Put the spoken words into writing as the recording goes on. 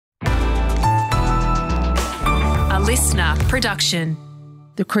listener production.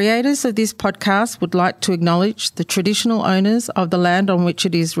 The creators of this podcast would like to acknowledge the traditional owners of the land on which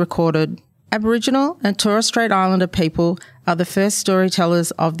it is recorded. Aboriginal and Torres Strait Islander people are the first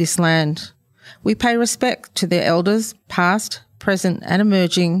storytellers of this land. We pay respect to their elders, past, present and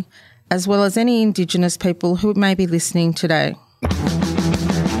emerging, as well as any Indigenous people who may be listening today.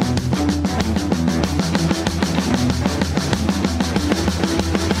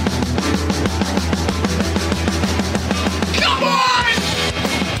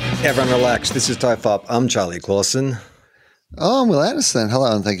 Everyone relax. This is Tofop. I'm Charlie Clausen. Oh, I'm Will Anderson.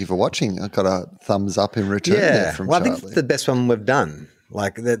 Hello, and thank you for watching. I got a thumbs up in return there from Charlie. I think it's the best one we've done.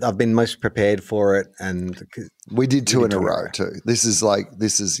 I've been most prepared for it, and we did two in a row too. This is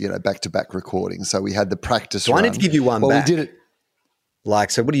back-to-back recording. So we had the practice. So run. I need to give you one back. We did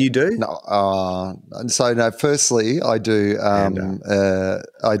it. So what do you do? Firstly, I do.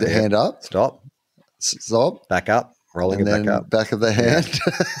 I do hand up, stop, back up. Rolling and it then back up. Back of the hand.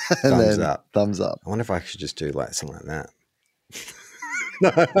 And thumbs then up. Thumbs up. I wonder if I should just do something like that.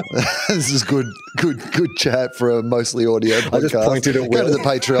 This is good chat for a mostly audio podcast. I just pointed at Will. Go to the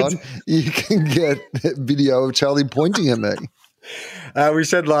Patreon. You can get video of Charlie pointing at me. We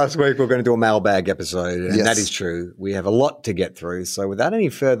said last week we're going to do a mailbag episode, and yes. That is true. We have a lot to get through. So without any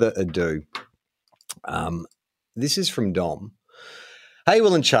further ado, this is from Dom. Hey,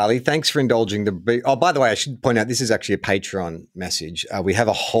 Will and Charlie, thanks for indulging the... Oh, by the way, I should point out this is actually a Patreon message. We have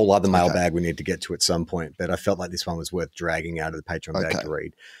a whole other mailbag we need to get to at some point, but I felt like this one was worth dragging out of the Patreon bag to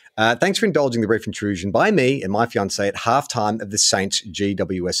read. Thanks for indulging the brief intrusion by me and my fiancée at halftime of the Saints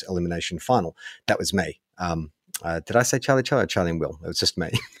GWS elimination final. That was me. Did I say Charlie or Charlie and Will? It was just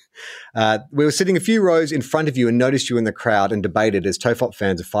me. We were sitting a few rows in front of you and noticed you in the crowd and debated as Tofop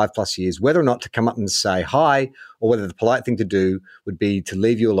fans of 5+ years whether or not to come up and say hi or whether the polite thing to do would be to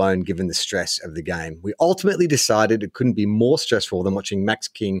leave you alone given the stress of the game. We ultimately decided it couldn't be more stressful than watching Max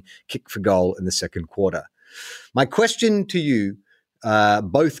King kick for goal in the second quarter. My question to you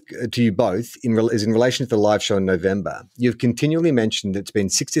both is in relation to the live show in November. You've continually mentioned it's been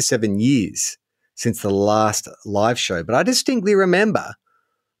 6 to 7 years since the last live show, but I distinctly remember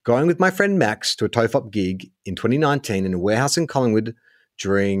going with my friend Max to a Tofop gig in 2019 in a warehouse in Collingwood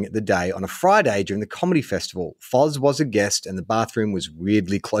during the day on a Friday during the comedy festival. Foz was a guest and the bathroom was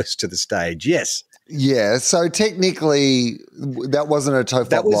weirdly close to the stage. Yes. Yeah, so technically that wasn't a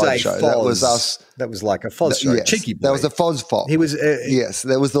Tofop live show. Foz, that was us. That was like a Foz show. Yes, Cheeky boy. That was a Foz Fop. He was yes,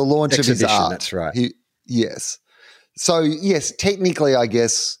 that was the launch of his art. That's right. Yes. So yes, technically I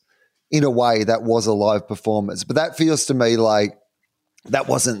guess in a way that was a live performance, but that feels to me like that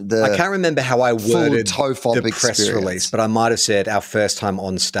wasn't the I can't remember how I worded Tofop the press experience. release, but I might have said our first time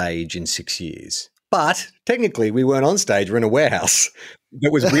on stage in 6 years. But technically we weren't on stage. We're in a warehouse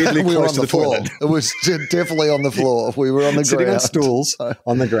that was weirdly we close were on to the floor. toilet. It was definitely on the floor. We were on the Sitting ground. on stools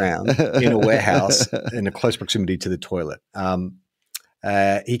on the ground in a warehouse in a close proximity to the toilet.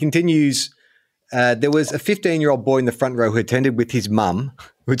 He continues, there was a 15-year-old boy in the front row who attended with his mum,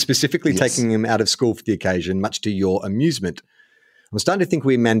 who had specifically taken him out of school for the occasion, much to your amusement. I'm starting to think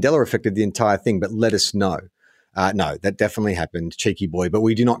we Mandela affected the entire thing, but let us know. No, that definitely happened, cheeky boy, but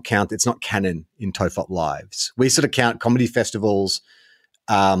we do not count. It's not canon in Tofop Lives. We sort of count comedy festivals,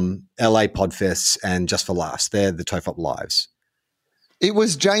 LA Podfests, and Just for Laughs. They're the Tofop Lives. It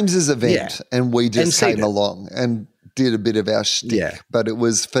was James's event, and we just came along and did a bit of our shtick, but it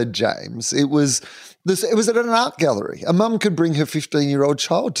was for James. It was at an art gallery. A mum could bring her 15-year-old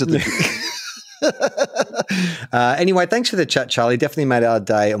child to the gig. Anyway, thanks for the chat, Charlie. Definitely made our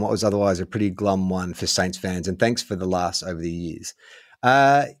day on what was otherwise a pretty glum one for Saints fans, and thanks for the laughs over the years.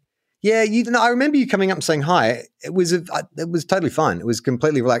 I remember you coming up and saying hi. It was totally fine. It was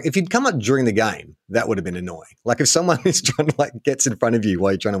completely relaxed. If you'd come up during the game, that would have been annoying. Like if someone is trying to gets in front of you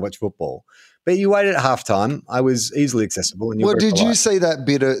while you're trying to watch football. But you waited at halftime. I was easily accessible. And did you see that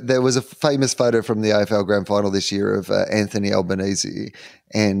bit? There was a famous photo from the AFL Grand Final this year of Anthony Albanese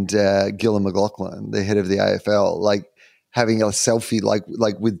and Gillon McLachlan, the head of the AFL, having a selfie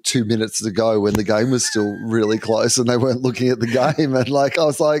with 2 minutes to go when the game was still really close and they weren't looking at the game. And I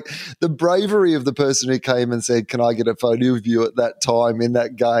was like, the bravery of the person who came and said, can I get a photo of you at that time in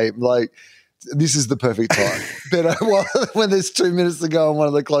that game? This is the perfect time. But when there's 2 minutes to go on one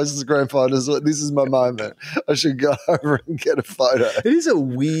of the closest grand finals, this is my moment. I should go over and get a photo. It is a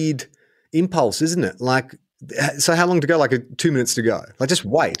weird impulse, isn't it? So how long to go? 2 minutes to go. Just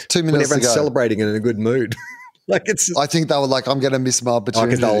wait. 2 minutes when everyone's celebrating and in a good mood. I think they were I'm going to miss my opportunity.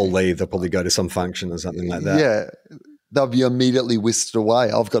 Because they'll all leave. They'll probably go to some function or something like that. Yeah. they'll be immediately whisked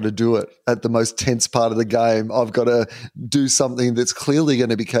away. I've got to do it at the most tense part of the game. I've got to do something that's clearly going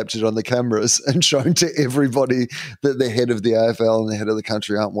to be captured on the cameras and shown to everybody that the head of the AFL and the head of the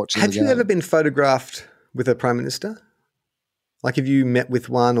country aren't watching the game. Have you ever been photographed with a Prime Minister? Like, have you met with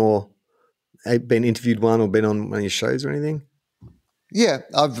one or been interviewed one or been on one of your shows or anything? Yeah,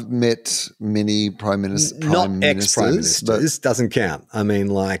 I've met many prime ministers. Not ex-prime ministers. This doesn't count. I mean,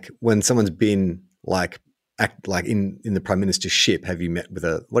 like, when someone's been like in the prime minister's ship, have you met with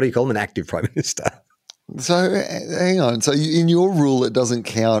what do you call them, an active prime minister? So hang on. So in your rule, it doesn't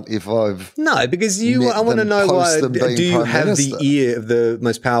count if I've because I want to know why. Do you have the ear of the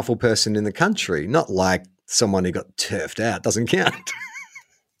most powerful person in the country? Not like someone who got turfed out. Doesn't count.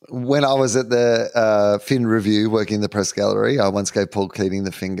 When I was at the Fin Review working in the press gallery, I once gave Paul Keating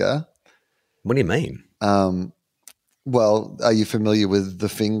the finger. What do you mean? Well, are you familiar with the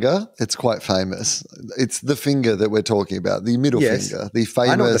finger? It's quite famous. It's the finger that we're talking about, the middle finger, the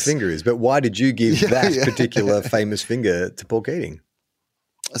famous. I know what the finger is, but why did you give that particular famous finger to Paul Keating?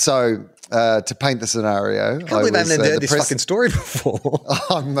 So to paint the scenario, I can't believe I haven't heard this fucking story before.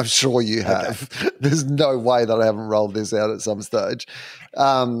 I'm sure you have. Okay. There's no way that I haven't rolled this out at some stage.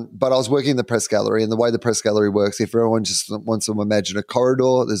 But I was working in the press gallery, and the way the press gallery works, if everyone just wants to imagine a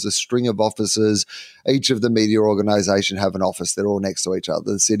corridor, there's a string of offices. Each of the media organisation have an office. They're all next to each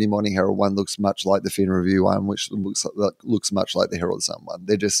other. The Sydney Morning Herald one looks much like the Fin Review one, which looks much like the Herald Sun one.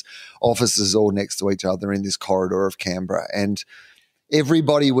 They're just offices all next to each other in this corridor of Canberra. And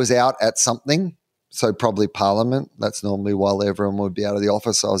everybody was out at something, so probably Parliament. That's normally while everyone would be out of the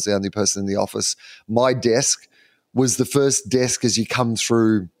office. I was the only person in the office. My desk was the first desk as you come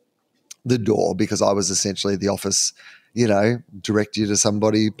through the door because I was essentially the office, direct you to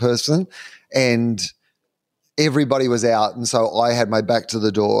somebody person. And everybody was out, and so I had my back to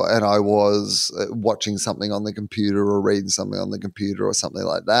the door and I was watching something on the computer or reading something on the computer or something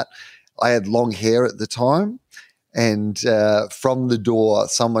like that. I had long hair at the time. And from the door,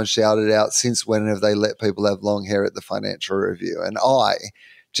 someone shouted out, "Since when have they let people have long hair at the Financial Review?" And I,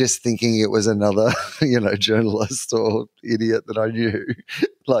 just thinking it was another, journalist or idiot that I knew,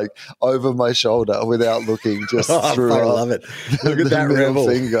 like over my shoulder without looking, just threw I love it. Look at that rebel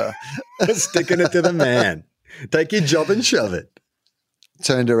finger, sticking it to the man. Take your job and shove it.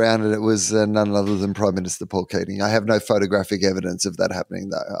 Turned around and it was none other than Prime Minister Paul Keating. I have no photographic evidence of that happening,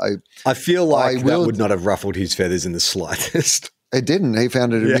 though. I feel like that would not have ruffled his feathers in the slightest. It didn't. He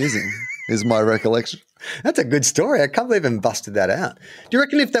found it amusing, is my recollection. That's a good story. I can't believe I busted that out. Do you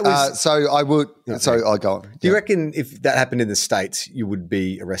reckon if that was... I'll go on. Do you reckon if that happened in the States, you would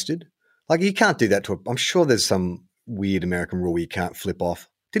be arrested? Like, you can't do that to I'm sure there's some weird American rule where you can't flip off.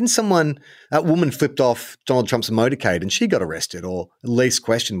 Didn't that woman flipped off Donald Trump's motorcade and she got arrested or at least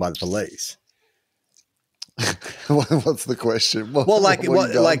questioned by the police? What's the question?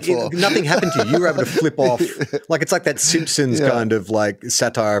 Nothing happened to you. You were able to flip off. Like, it's like that Simpsons kind of like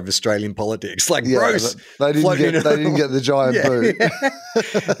satire of Australian politics. Like, gross. They didn't get the giant boot.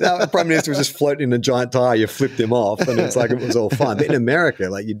 No, the Prime Minister was just floating in a giant tire. You flipped him off, and it's like it was all fun. But in America,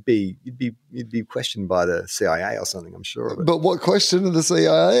 like you'd be questioned by the CIA or something. I'm sure of it. But what question are the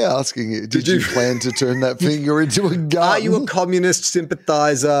CIA asking you? Did you plan to turn that finger into a gun? Are you a communist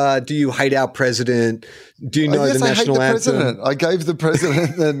sympathizer? Do you hate our president? Do you know the national anthem? President. I gave the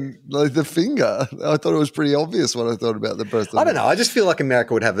president the finger. I thought it was pretty obvious what I thought about the president. I don't know. I just feel like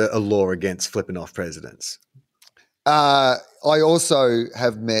America would have a law against flipping off presidents. I also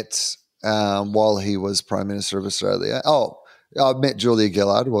have met while he was Prime Minister of Australia. I met Julia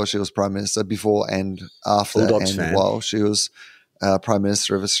Gillard while she was Prime Minister, before and after, while she was Prime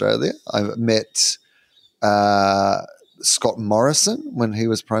Minister of Australia. I met Scott Morrison when he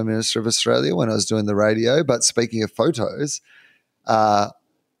was Prime Minister of Australia when I was doing the radio. But speaking of photos,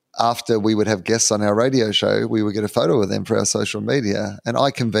 after we would have guests on our radio show, we would get a photo of them for our social media. And I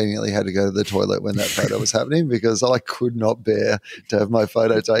conveniently had to go to the toilet when that photo was happening because I could not bear to have my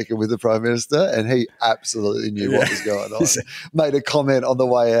photo taken with the Prime Minister. And he absolutely knew what was going on. Made a comment on the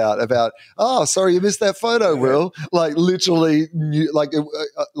way out about, "Oh, sorry, you missed that photo, Will." Like literally knew, like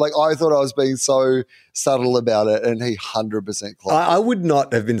I thought I was being so subtle about it, and he 100% clocked. I would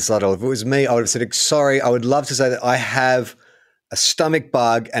not have been subtle. If it was me, I would have said, "Sorry, I would love to say that I have a stomach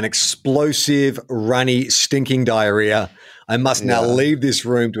bug, an explosive, runny, stinking diarrhea. I must now leave this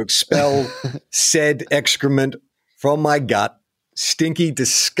room to expel said excrement from my gut. Stinky,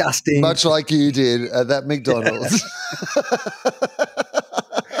 disgusting." Much like you did at that McDonald's.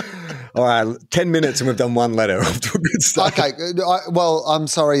 All right, 10 minutes and we've done one letter. Off to a good start. Okay, well, I'm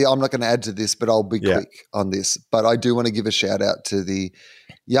sorry, I'm not going to add to this, but I'll be quick on this. But I do want to give a shout out to the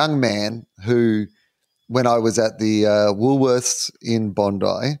young man who when I was at the Woolworths in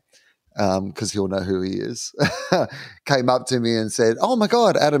Bondi, because he'll know who he is, came up to me and said, "Oh my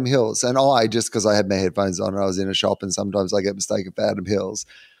God, Adam Hills." And I, just because I had my headphones on and I was in a shop and sometimes I get mistaken for Adam Hills,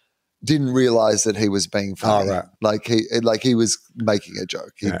 didn't realize that he was being funny. Oh, right. Like he was making a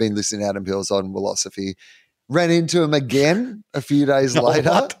joke. He'd been listening to Adam Hills on Philosophy. Ran into him again a few days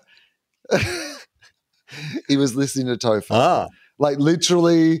later. He was listening to Tofop. Ah. Like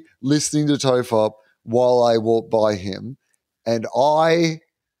literally listening to Tofop while I walked by him. And I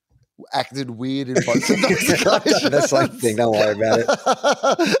acted weird in both of those occasions. That's the same thing. Don't worry about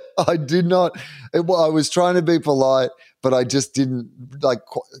it. I did not. I was trying to be polite, but I just didn't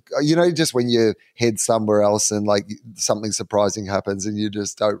just when you head somewhere else and like something surprising happens and you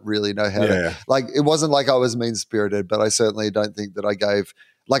just don't really know how to. Like it wasn't like I was mean spirited, but I certainly don't think that I gave.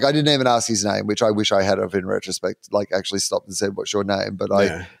 Like I didn't even ask his name, which I wish I had of in retrospect, like actually stopped and said, "What's your name?" But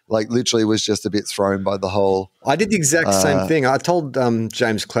I like literally was just a bit thrown by the whole. I did the exact same thing. I told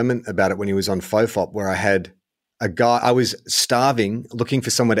James Clement about it when he was on FOFOP, where I had a guy, I was starving, looking for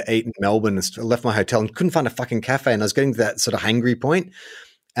somewhere to eat in Melbourne, and left my hotel and couldn't find a fucking cafe. And I was getting to that sort of hangry point.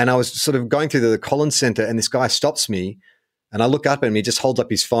 And I was sort of going through the Collins Centre and this guy stops me and I look up at him, he just holds up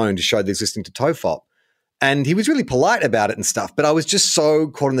his phone to show that he's listening to Tofop. And he was really polite about it and stuff, but I was just so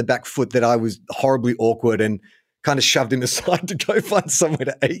caught on the back foot that I was horribly awkward and kind of shoved him aside to go find somewhere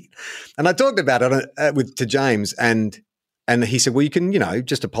to eat. And I talked about it to James and he said, "Well, you can,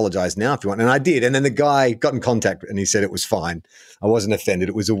 just apologize now if you want." And I did. And then the guy got in contact and he said it was fine. I wasn't offended.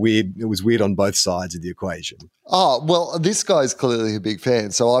 It was weird on both sides of the equation. Oh, well, this guy's clearly a big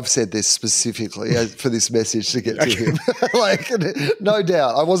fan. So I've said this specifically for this message to get to him. Like, no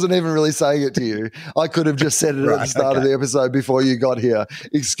doubt. I wasn't even really saying it to you. I could have just said it at the start of the episode before you got here.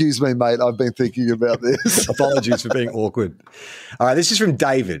 "Excuse me, mate. I've been thinking about this." Apologies for being awkward. All right. This is from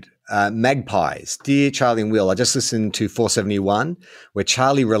David. Magpies. Dear Charlie and Will, I just listened to 471 where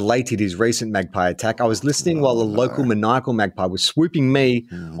Charlie related his recent magpie attack. I was listening while a local maniacal magpie was swooping me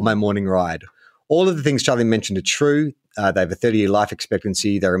on my morning ride. All of the things Charlie mentioned are true. They have a 30-year life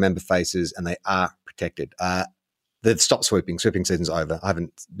expectancy. They remember faces and they are protected. They've stopped swooping. Swooping season's over. I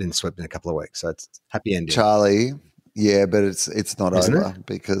haven't been swooped in a couple of weeks, so it's happy ending. Charlie, yeah, but it's not Isn't over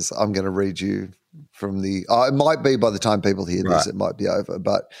because I'm going to read you from the it might be by the time people hear this, it might be over.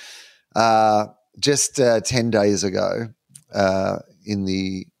 But just 10 days ago in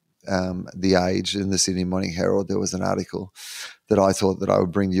the Age, in the Sydney Morning Herald, there was an article that I thought that I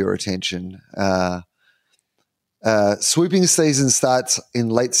would bring to your attention. Swooping season starts in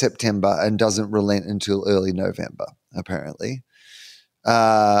late September and doesn't relent until early November, apparently.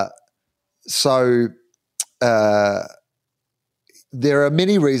 There are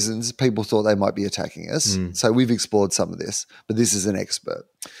many reasons people thought they might be attacking us. So we've explored some of this, but this is an expert.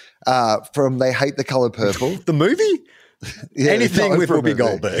 From They Hate the Color Purple. The movie? Yeah, anything with Whoopi movie.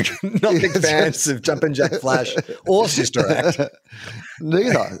 Goldberg. Not big fans of Jumpin' Jack Flash or Sister Act.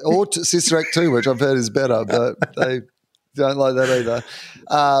 Neither. Or Sister Act 2, which I've heard is better, but they don't like that either.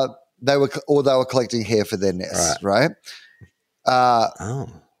 They were collecting hair for their nests, right?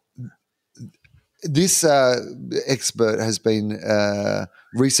 This expert has been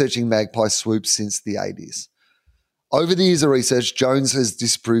researching magpie swoops since the 80s. Over the years of research, Jones has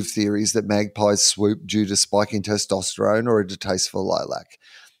disproved theories that magpies swoop due to spike in testosterone or a distaste for lilac.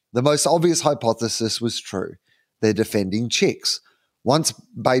 The most obvious hypothesis was true. They're defending chicks. Once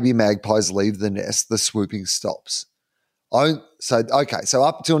baby magpies leave the nest, the swooping stops. So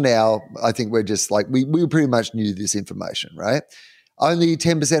up till now, I think we're just like, we pretty much knew this information, right? Only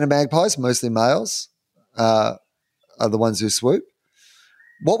 10% of magpies, mostly males, are the ones who swoop.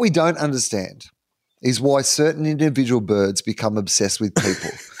 What we don't understand is why certain individual birds become obsessed with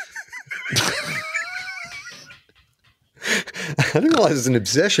people. I didn't realize it's an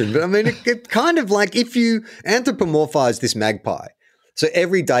obsession, but I mean, it kind of like if you anthropomorphize this magpie. So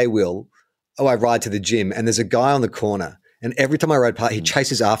every day, I ride to the gym and there's a guy on the corner, and every time I ride past, he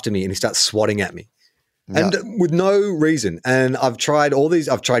chases after me and he starts swatting at me. And with no reason. And I've tried all these.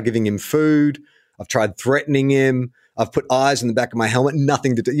 I've tried giving him food. I've tried threatening him. I've put eyes in the back of my helmet.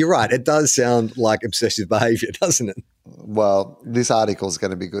 Nothing to do. You're right. It does sound like obsessive behavior, doesn't it? Well, this article is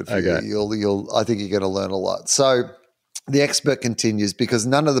going to be good for you. I think you're going to learn a lot. So the expert continues, because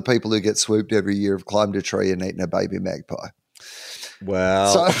none of the people who get swooped every year have climbed a tree and eaten a baby magpie. Wow.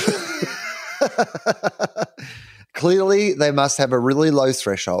 So clearly they must have a really low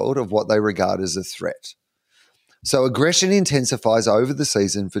threshold of what they regard as a threat. So aggression intensifies over the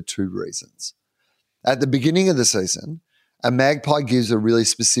season for two reasons. At the beginning of the season, a magpie gives a really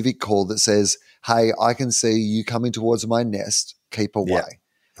specific call that says, "Hey, I can see you coming towards my nest. Keep away."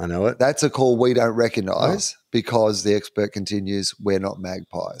 Yeah. I know it. That's a call we don't recognise because the expert continues, we're not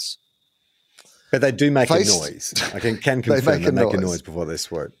magpies. But they do make a noise. I can confirm they make a noise before they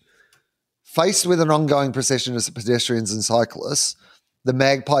swoop. Faced with an ongoing procession of pedestrians and cyclists, the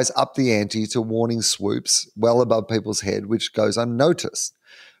magpies up the ante to warning swoops well above people's head, which goes unnoticed.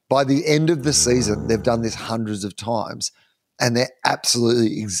 By the end of the season, they've done this hundreds of times, and they're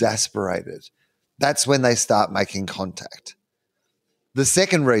absolutely exasperated. That's when they start making contact. The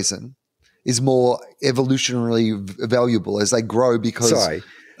second reason is more evolutionarily valuable as they grow because... Sorry,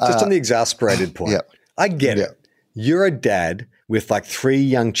 just on the exasperated point. I get it. You're a dad with like 3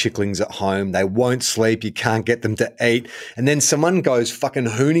 young chicklings at home. They won't sleep. You can't get them to eat. And then someone goes fucking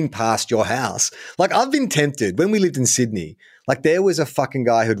hooning past your house. Like I've been tempted when we lived in Sydney. Like there was a fucking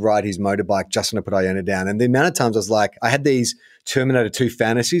guy who'd ride his motorbike just want to put Iona down. And the amount of times I was like, I had these Terminator 2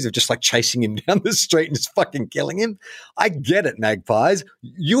 fantasies of just like chasing him down the street and just fucking killing him. I get it, magpies.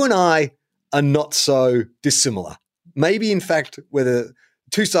 You and I are not so dissimilar. Maybe in fact we're the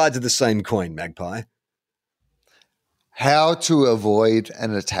two sides of the same coin, magpie. How to avoid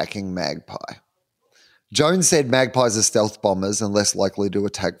an attacking magpie. Jones said magpies are stealth bombers and less likely to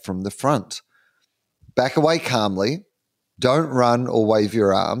attack from the front. Back away calmly. Don't run or wave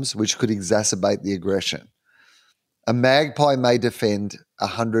your arms, which could exacerbate the aggression. A magpie may defend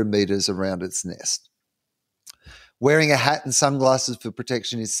 100 meters around its nest. Wearing a hat and sunglasses for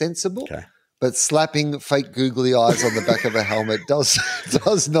protection is sensible, but slapping fake googly eyes on the back of a helmet does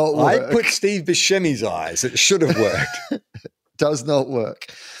not work. I put Steve Buscemi's eyes. It should have worked. Does not work.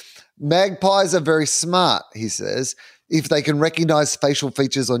 Magpies are very smart, he says. If they can recognize facial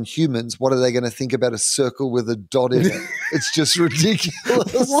features on humans, what are they going to think about a circle with a dot in it? It's just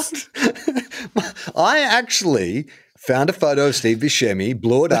ridiculous. I actually found a photo of Steve Buscemi,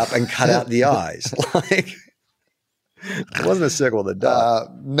 blew it up and cut out the eyes. Like it wasn't a circle with a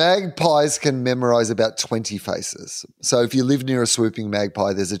dot. Magpies can memorize about 20 faces. So if you live near a swooping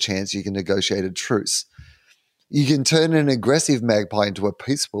magpie, there's a chance you can negotiate a truce. You can turn an aggressive magpie into a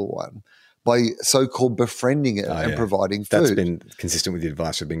peaceful one by so-called befriending it and providing food. That's been consistent with the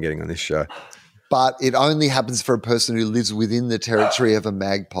advice we've been getting on this show. But it only happens for a person who lives within the territory of a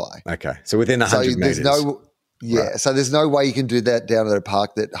magpie. Okay, so within 100 meters. So there's no way you can do that down at a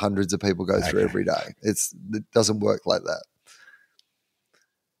park that hundreds of people go through every day. It doesn't work like that.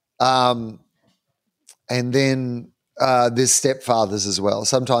 And then there's stepfathers as well.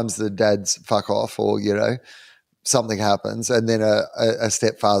 Sometimes the dads fuck off or, something happens and then a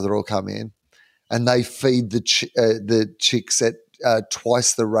stepfather will come in and they feed the chicks at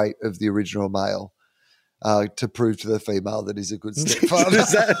twice the rate of the original male to prove to the female that he's a good stepfather.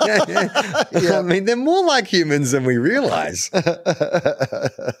 Yeah. I mean, they're more like humans than we realize.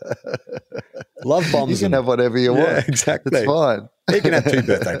 Love bombs. You can have whatever you want. Yeah, exactly. It's fine. You can have 2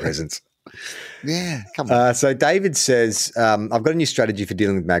 birthday presents. Yeah, come on. So David says, I've got a new strategy for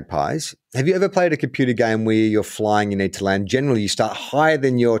dealing with magpies. Have you ever played a computer game where you're flying, you need to land? Generally, you start higher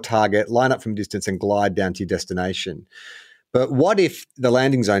than your target, line up from distance and glide down to your destination. But what if the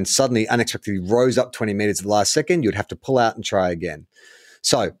landing zone suddenly unexpectedly rose up 20 meters at the last second? You'd have to pull out and try again.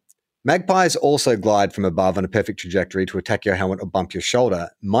 So magpies also glide from above on a perfect trajectory to attack your helmet or bump your shoulder.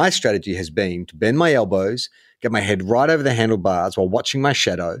 My strategy has been to bend my elbows, get my head right over the handlebars while watching my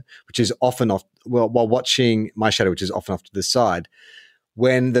shadow, which is often off to the side.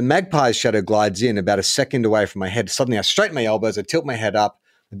 When the magpie's shadow glides in about a second away from my head, suddenly I straighten my elbows, I tilt my head up,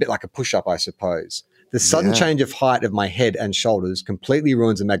 a bit like a push-up, I suppose. The sudden change of height of my head and shoulders completely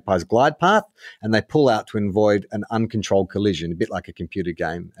ruins the magpie's glide path, and they pull out to avoid an uncontrolled collision, a bit like a computer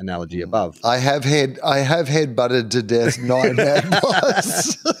game analogy above. I have head-butted to death 9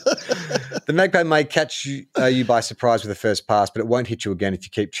 magpies. The magpie may catch you by surprise with the first pass, but it won't hit you again if you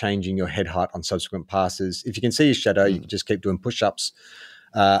keep changing your head height on subsequent passes. If you can see your shadow, you can just keep doing push-ups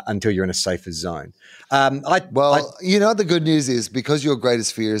until you're in a safer zone. The good news is because your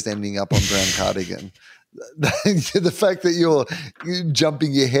greatest fear is ending up on brown cardigan, the fact that you're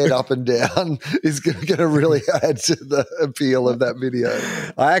jumping your head up and down is going to really add to the appeal of that video.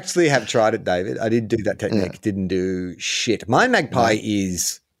 I actually have tried it, David. I did do that technique. It didn't do shit. My magpie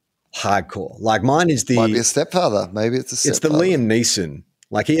is hardcore. Like mine is might be a stepfather. Maybe it's a stepfather. It's the Liam Neeson.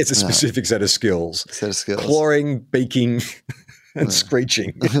 Like he has a specific set of skills. Clawing, beaking, and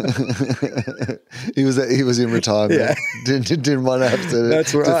screeching. He was in retirement. Yeah. Didn't want to have to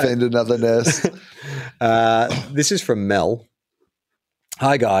defend another nest. This is from Mel.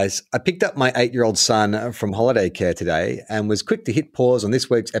 Hi guys, I picked up my 8-year-old son from holiday care today and was quick to hit pause on this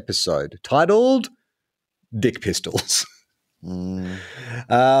week's episode titled Dick Pistols.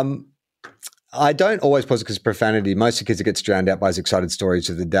 I don't always pause because of profanity. Most of the kids it gets drowned out by his excited stories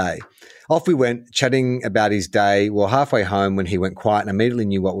of the day. Off we went, chatting about his day. Well, halfway home when he went quiet and immediately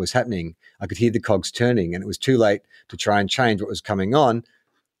knew what was happening. I could hear the cogs turning and it was too late to try and change what was coming on.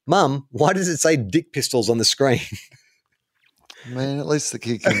 Mum, why does it say dick pistols on the screen? Man, at least the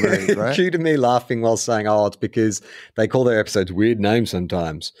kid can read, right? Cue to me laughing while saying, oh, it's because they call their episodes weird names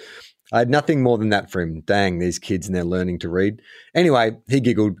sometimes. I had nothing more than that for him. Dang, these kids and they're learning to read. Anyway, he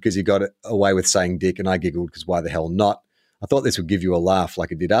giggled because he got away with saying dick, and I giggled because why the hell not? I thought this would give you a laugh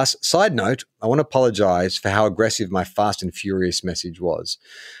like it did us. Side note, I want to apologize for how aggressive my Fast and Furious message was.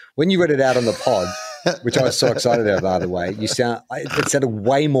 When you read it out on the pod, which I was so excited about, by the way, it sounded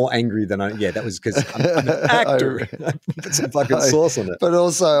way more angry than that was because I'm an actor. I put some fucking sauce on it. But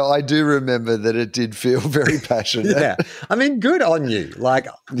also, I do remember that it did feel very passionate. Yeah. I mean, good on you. Like,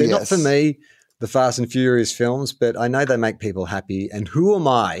 they're not for me, the Fast and Furious films, but I know they make people happy. And who am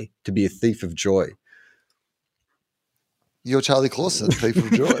I to be a thief of joy? You're Charlie Clausen, thief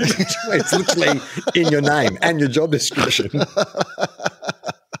of joy. It's literally in your name and your job description.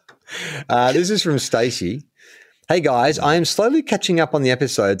 This is from Stacey. Hey guys, I am slowly catching up on the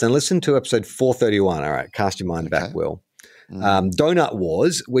episodes and listened to episode 431. All right, cast your mind back, Will. Donut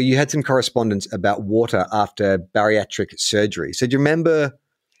Wars, where you had some correspondence about water after bariatric surgery. So do you remember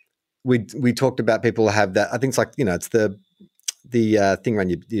we talked about people have that? I think it's like, it's the thing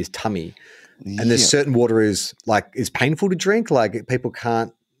around your tummy, and there's certain water is painful to drink. Like people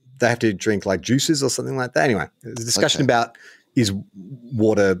they have to drink like juices or something like that. Anyway, there's a discussion about is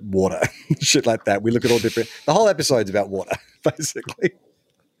water, shit like that. We look at all different, the whole episode's about water, basically.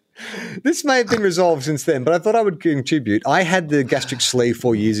 This may have been resolved since then, but I thought I would contribute. I had the gastric sleeve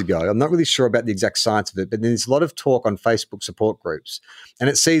 4 years ago. I'm not really sure about the exact science of it, but there's a lot of talk on Facebook support groups, and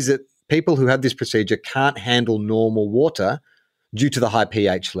it sees that people who have this procedure can't handle normal water due to the high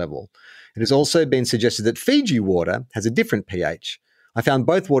pH level. It has also been suggested that Fiji water has a different pH. I found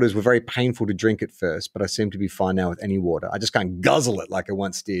both waters were very painful to drink at first, but I seem to be fine now with any water. I just can't guzzle it like I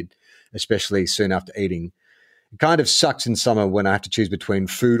once did, especially soon after eating. It kind of sucks in summer when I have to choose between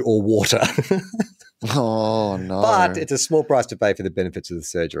food or water. Oh, no. But it's a small price to pay for the benefits of the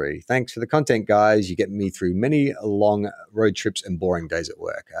surgery. Thanks for the content, guys. You get me through many long road trips and boring days at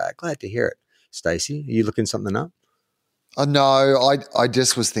work. Glad to hear it. Stacey, are you looking something up? No, I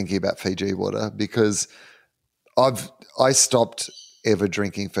just was thinking about Fiji water because I stopped ever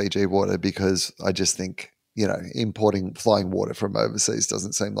drinking Fiji water because I just think, flying water from overseas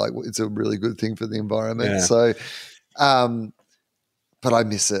doesn't seem like it's a really good thing for the environment. Yeah. So, but I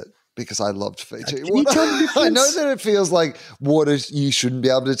miss it because I loved Fiji water. I know that it feels like water, you shouldn't be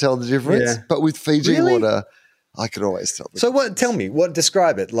able to tell the difference, but with Fiji water, I could always tell. Tell me,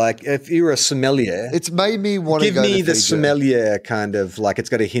 describe it. Like if you were a sommelier. It's made me want to go to Fiji. Give me the sommelier kind of like it's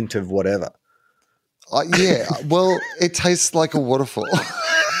got a hint of whatever. Yeah, well, it tastes like a waterfall.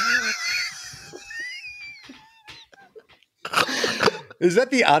 Is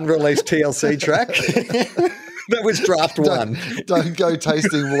that the unreleased TLC track? That was draft one. Don't go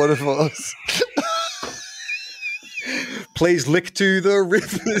tasting waterfalls. Please lick to the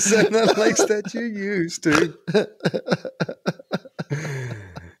rivers and the lakes that you used to.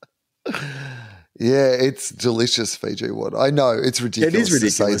 Yeah, it's delicious Fiji water. I know, it's ridiculous. It is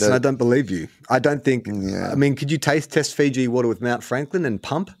ridiculous, and I don't believe you. I don't think Yeah. I mean, could you test Fiji water with Mount Franklin and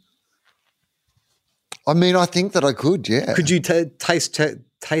pump? I mean, I think that I could, yeah. Could you taste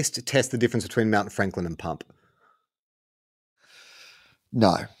test the difference between Mount Franklin and pump?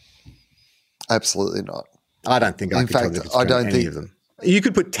 No. Absolutely not. I don't think I could tell the difference between any of them. You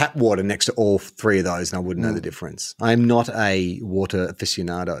could put tap water next to all three of those and I wouldn't know the difference. I'm not a water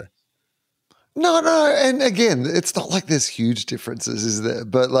aficionado. No, and again, it's not like there's huge differences, is there?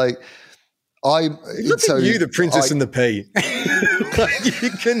 But like, Look at you, the princess and the pea. You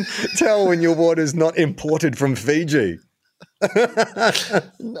can tell when your water's not imported from Fiji.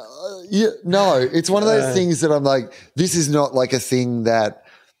 No, it's one of those things that I'm like, this is not like a thing that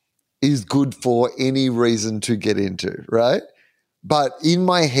is good for any reason to get into, right? But in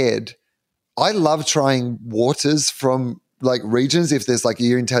my head, I love trying waters from like regions. If there's like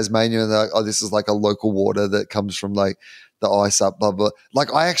you're in Tasmania and they're like, oh, this is like a local water that comes from like the ice up, blah, blah.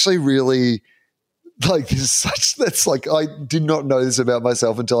 Like I actually really like that's like, I did not know this about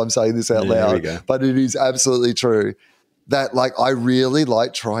myself until I'm saying this out loud, but it is absolutely true that like I really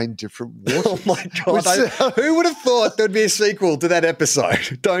like trying different waters. Oh my God. Who would have thought there'd be a sequel to that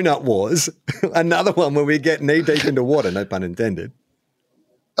episode? Donut Wars. Another one where we get knee deep into water, no pun intended.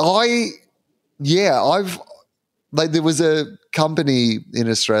 There was a company in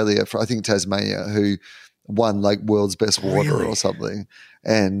Australia, I think Tasmania, who won like world's best water Really? or something.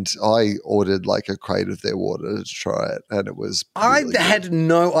 And I ordered like a crate of their water to try it, and it was really I had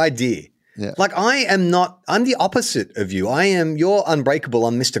no idea. Yeah. Like I'm the opposite of you. You're unbreakable.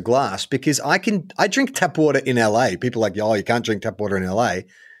 I'm Mr. Glass because I drink tap water in LA. People are like, oh, you can't drink tap water in LA.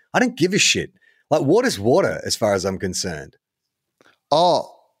 I don't give a shit. Like water's water as far as I'm concerned.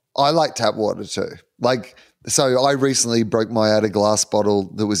 Oh, I like tap water too. Like, so I recently I had a glass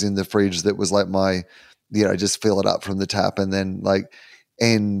bottle that was in the fridge that was like my, just fill it up from the tap and then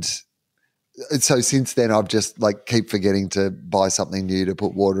and so since then I've just like keep forgetting to buy something new to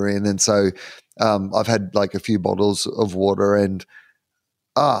put water in. And so I've had like a few bottles of water and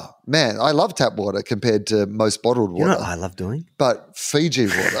man, I love tap water compared to most bottled water. You know what I love doing? But Fiji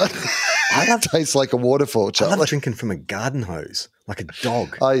water tastes like a waterfall, I Charlie. love drinking from a garden hose, like a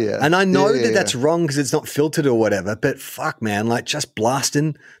dog. Oh, yeah. And I know Yeah. that's wrong because it's not filtered or whatever, but fuck, man, like just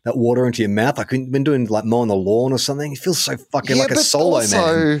blasting that water into your mouth. Like you've been doing like mowing the lawn or something. It feels so fucking like a solo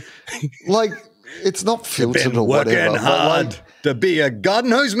man. Like it's not filtered Been or working whatever. hard But like, to be a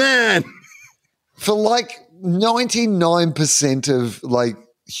garden hose man. for like 99% of like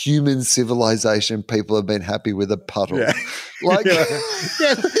human civilization, people have been happy with a puddle. Yeah. Like, Yeah.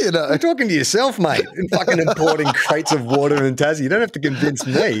 you You're talking to yourself, mate, and fucking importing crates of water in Tassie. You don't have to convince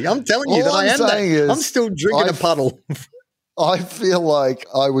me. I'm telling you All that I I'm am saying that. is I'm still drinking a puddle. I feel like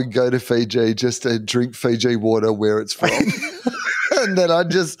I would go to Fiji just to drink Fiji water where it's from. And then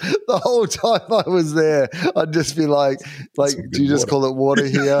the whole time I was there, I'd just be like, do you just call it water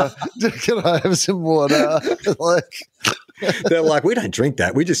here? Can I have some water? Like, They're like, we don't drink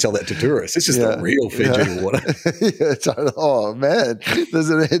that. We just sell that to tourists. This is the real Fiji water. Yeah, totally. Oh man, there's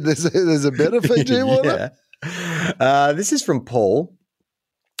a better Fiji water. Yeah. This is from Paul.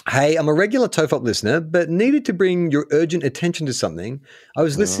 Hey, I'm a regular TOEFOP listener, but needed to bring your urgent attention to something. I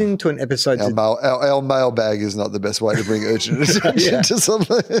was listening to an episode. Our mailbag is not the best way to bring urgent attention to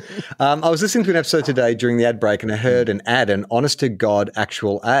something. I was listening to an episode today during the ad break, and I heard an honest to God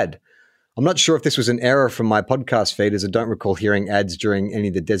actual ad. I'm not sure if this was an error from my podcast feed, as I don't recall hearing ads during any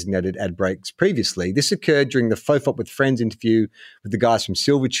of the designated ad breaks previously. This occurred during the FOFOP with Friends interview with the guys from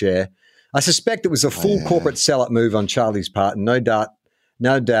Silverchair. I suspect it was a full corporate sell-up move on Charlie's part, and no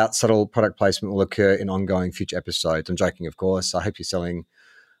doubt subtle product placement will occur in ongoing future episodes. I'm joking, of course. I hope you're selling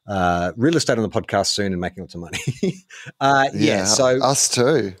real estate on the podcast soon and making lots of money. So us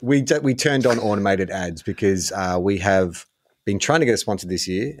too. We turned on automated ads because we have been trying to get a sponsor this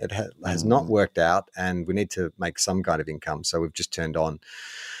year. It has not worked out, and we need to make some kind of income. So we've just turned on.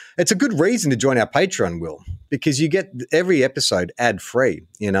 It's a good reason to join our Patreon, Will, because you get every episode ad-free.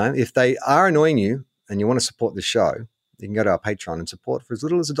 If they are annoying you and you want to support the show, you can go to our Patreon and support for as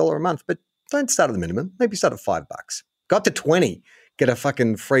little as $1 a month, but don't start at the minimum. Maybe start at $5. Got to 20, get a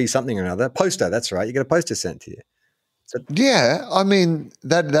fucking free something or another. Poster, that's right. You get a poster sent to you. So, yeah, I mean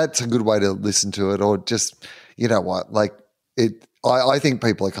that's a good way to listen to it, or just like it. I think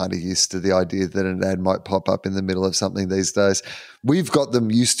people are kind of used to the idea that an ad might pop up in the middle of something these days. We've got them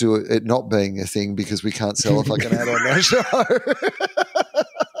used to it not being a thing because we can't sell a fucking ad on our show.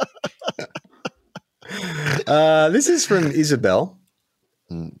 This is from Isabel.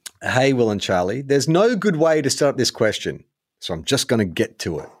 Hey, Will and Charlie. There's no good way to start this question, so I'm just going to get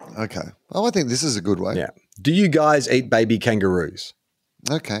to it. Okay. Oh, I think this is a good way. Yeah. Do you guys eat baby kangaroos?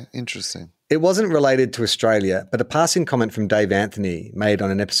 Okay, interesting. It wasn't related to Australia, but a passing comment from Dave Anthony made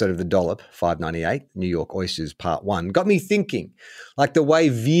on an episode of The Dollop, 598, New York Oysters Part 1, got me thinking, like the way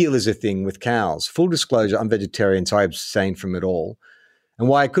veal is a thing with cows. Full disclosure, I'm vegetarian, so I abstain from it all. And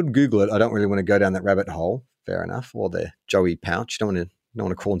while I could Google it, I don't really want to go down that rabbit hole. Fair enough. Or the Joey pouch. Don't want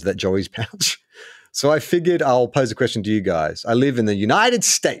to crawl into that Joey's pouch. So I figured I'll pose a question to you guys. I live in the United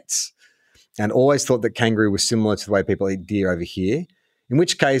States and always thought that kangaroo was similar to the way people eat deer over here, in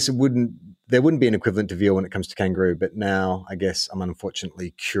which case there wouldn't be an equivalent to veal when it comes to kangaroo, but now I guess I'm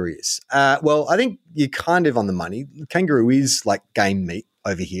unfortunately curious. Well, I think you're kind of on the money. Kangaroo is like game meat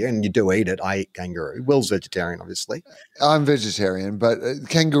over here, and you do eat it. I eat kangaroo. Will's vegetarian, obviously. I'm vegetarian, but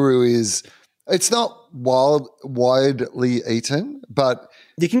kangaroo it's not widely eaten, but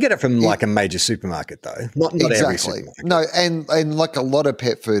you can get it from like a major supermarket, though. Not exactly. Every supermarket. No, and like a lot of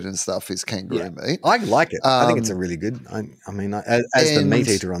pet food and stuff is kangaroo meat. I like it. I think it's a really good. I mean, as the meat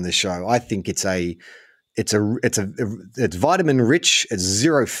eater on this show, I think it's vitamin rich. It's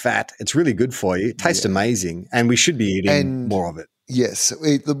zero fat. It's really good for you. It tastes amazing, and we should be eating more of it. Yes,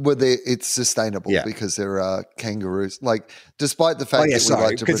 it's sustainable because there are kangaroos. Like, despite the fact that we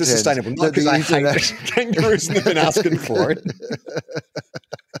like to pretend it's sustainable, not because I hate kangaroos and have been asking for it.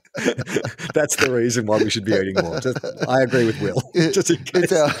 That's the reason why we should be eating more. I agree with Will. Just in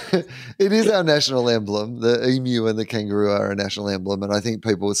case. It is our national emblem. The emu and the kangaroo are a national emblem, and I think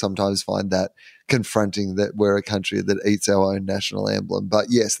people sometimes find that confronting that we're a country that eats our own national emblem. But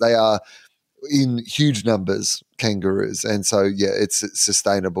yes, they are in huge numbers, kangaroos, and so it's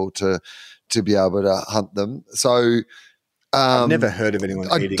sustainable to be able to hunt them. So I've never heard of anyone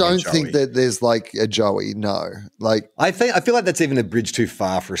eating a joey. I don't think that there's like a joey. No, like I feel like that's even a bridge too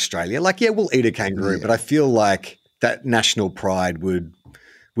far for Australia. Like, we'll eat a kangaroo, but I feel like that national pride would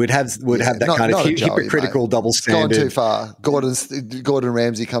have that kind of hypocritical double standard. It's gone too far. Gordon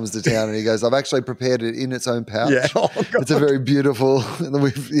Ramsay comes to town and he goes, "I've actually prepared it in its own pouch. Yeah. Oh, it's a very beautiful."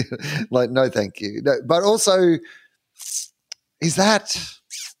 Like, no, thank you. No, but also, is that?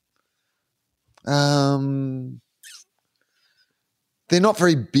 They're not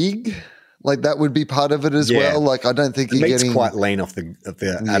very big. Like, that would be part of it as well. Like, I don't think the meat's quite lean off the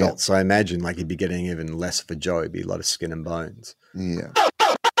adults. So I imagine like you'd be getting even less of a joey. It'd be a lot of skin and bones. Yeah.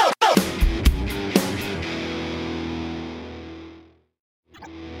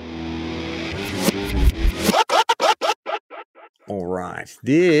 All right.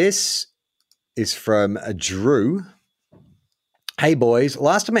 This is from Drew. Hey, boys.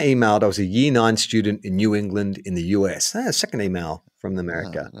 Last time I emailed, I was a Year 9 student in New England in the US. Second email from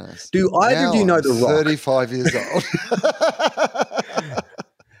America. Oh, nice. Do either of you know The Rock? 35 years old.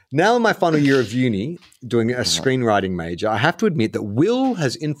 Now in my final year of uni, doing a screenwriting major, I have to admit that Will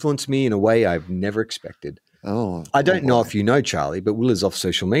has influenced me in a way I've never expected. I don't know if you know, Charlie, but Will is off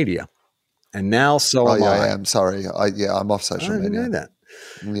social media. And now am I. I am. Sorry. I'm off social media. I didn't know that.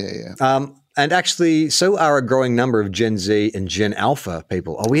 Yeah. And actually, so are a growing number of Gen Z and Gen Alpha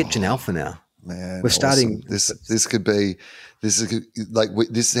people. Are we at Gen Alpha now? Man, we're starting. Awesome. This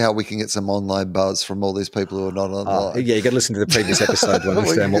is how we can get some online buzz from all these people who are not online. You got to listen to the previous episode to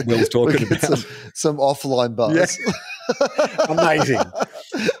understand what Will's talking about. Some offline buzz. Yeah. Amazing.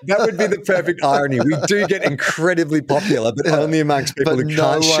 That would be the perfect irony. We do get incredibly popular, but only amongst people who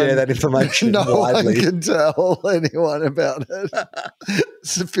can't share that information widely. No one can tell anyone about it.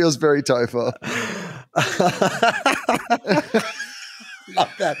 It feels very Topher.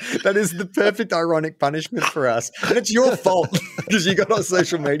 Love that. That is the perfect ironic punishment for us. And it's your fault because you got on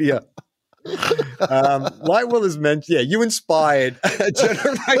social media. Like Will has mentioned, you inspired a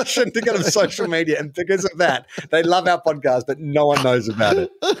generation to get on social media, and because of that, they love our podcast, but no one knows about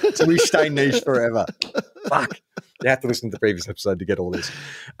it. So we stay niche forever. Fuck. You have to listen to the previous episode to get all this.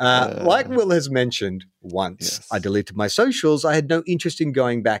 Like Will has mentioned once, I deleted my socials. I had no interest in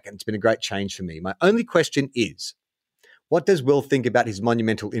going back, and it's been a great change for me. My only question is, what does Will think about his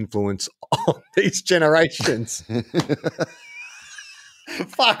monumental influence on these generations?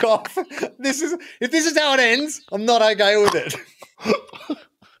 Fuck off. If this is how it ends, I'm not okay with it.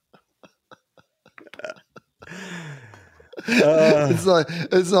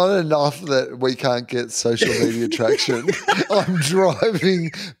 It's not enough that we can't get social media traction. I'm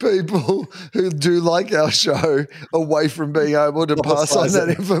driving people who do like our show away from being able to pass on that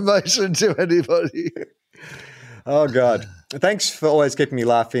information to anybody. Oh, God. Thanks for always keeping me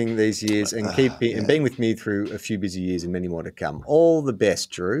laughing these years and and being with me through a few busy years and many more to come. All the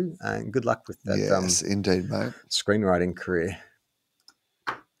best, Drew, and good luck with that indeed, mate. Screenwriting career.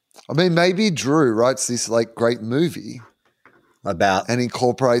 I mean, maybe Drew writes this like great movie about and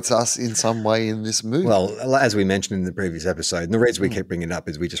incorporates us in some way in this movie. Well, as we mentioned in the previous episode, and the reason we keep bringing it up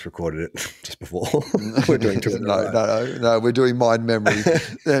is we just recorded it just before. We're doing two. No, we're doing mind memory,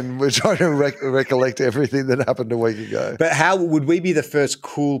 and we're trying to recollect everything that happened a week ago. But how would we be the first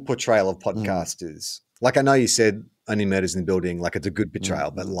cool portrayal of podcasters? Like, I know you said Only Murders in the Building, like it's a good portrayal,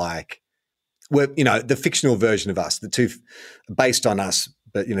 but like we're the fictional version of us, the two based on us.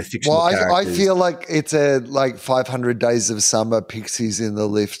 But, fictional characters. I feel like it's a 500 Days of Summer, Pixies in the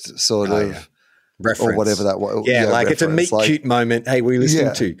Lift sort of reference. Or whatever that was. Yeah, like it's a meet cute moment. Hey, what are you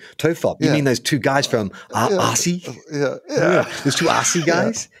listening to? Tofop. You mean those two guys from Arcee? Yeah. Those two Arcee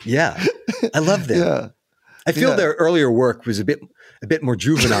guys? Yeah. I love them. Yeah. I feel their earlier work was a bit more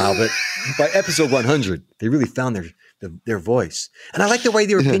juvenile, but by episode 100, they really found their voice. And I like the way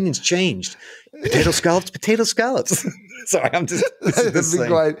their opinions changed. Potato scallops. Sorry, I'm just. That'd be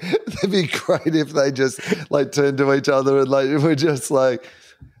great. That'd be great if they just turned to each other and we're just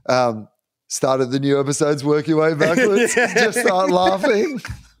started the new episodes, work your way backwards, just start laughing.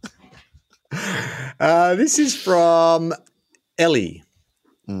 This is from Ellie.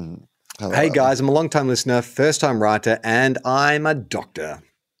 Hello, hey guys, I'm a long-time listener, first-time writer, and I'm a doctor.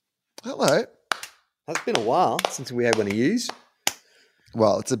 Hello. It's been a while since we had one of yous.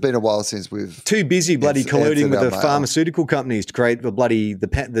 Well, it's been a while since we've too busy bloody colluding with our the mail. pharmaceutical companies to create the bloody the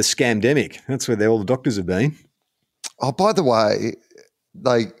scamdemic. That's where all the doctors have been. Oh, by the way,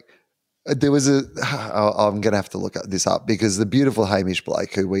 like there was I'm going to have to look this up because the beautiful Hamish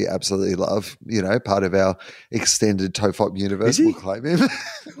Blake, who we absolutely love, part of our extended TOEFOP universe, will claim him.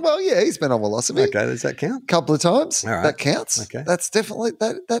 Well, yeah, he's been on Velocity. Okay, does that count? A couple of times. All right. That counts. Okay. That's definitely,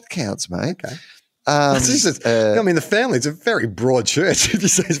 that counts, mate. Okay. The family, it's a very broad church. If you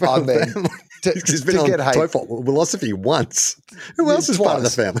say it's from the family. He's been on TOEFOP philosophy once. Who else is part of the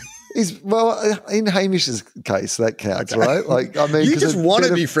family? In Hamish's case, that counts, right? Like, I mean, you just want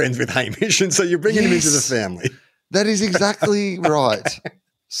to be friends with Hamish, and so you're bringing him into the family. That is exactly right.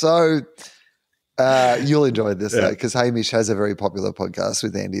 So you'll enjoy this though, because Hamish has a very popular podcast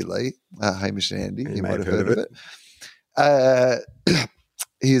with Andy Lee, Hamish and Andy. You might have heard of it.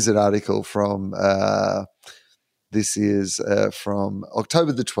 Here's an article from this is from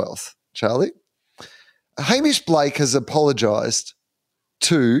October the 12th, Charlie. Hamish Blake has apologised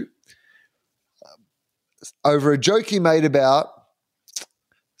to over a joke he made about.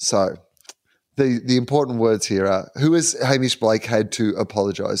 So the important words here are, who has Hamish Blake had to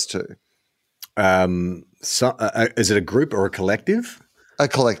apologise to? Is it a group or a collective? A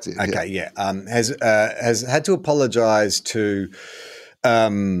collective. Okay, yeah. Has had to apologise to.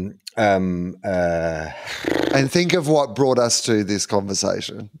 And think of what brought us to this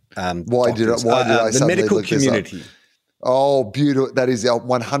conversation. Why did I the medical community? Oh, beautiful! That is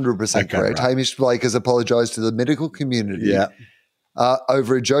 100% correct. Right. Hamish Blake has apologised to the medical community. Yeah,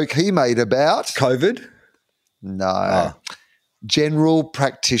 over a joke he made about COVID. No, general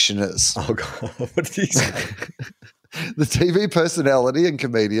practitioners. Oh God, what did he say? The TV personality and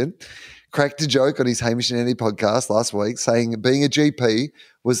comedian cracked a joke on his Hamish and Andy podcast last week, saying being a GP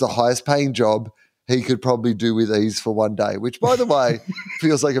was the highest paying job he could probably do with ease for one day, which, by the way,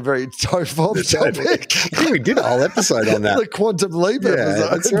 feels like a very TOEFOP topic. I think we did a whole episode on that. The Quantum Leap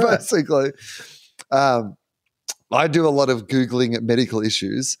episode, right. basically. I do a lot of Googling at medical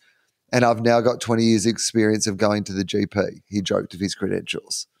issues, and I've now got 20 years experience of going to the GP. He joked of his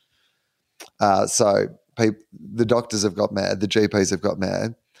credentials. So the doctors have got mad. The GPs have got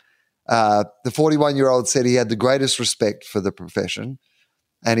mad. The 41-year-old said he had the greatest respect for the profession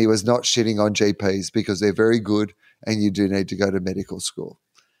and he was not shitting on GPs because they're very good and you do need to go to medical school.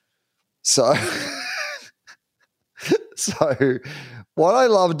 So what I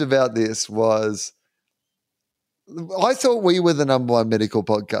loved about this was I thought we were the number one medical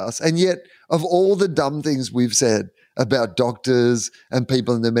podcast, and yet of all the dumb things we've said about doctors and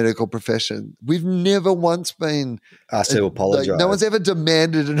people in the medical profession, we've never once been asked to apologise. No one's ever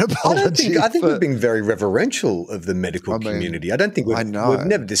demanded an apology. I think we've been very reverential of the medical community. I don't think we've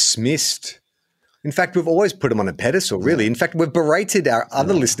never dismissed. In fact, we've always put them on a pedestal, really. In fact, we've berated our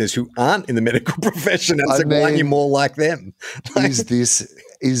other listeners who aren't in the medical profession and said, why aren't you more like them?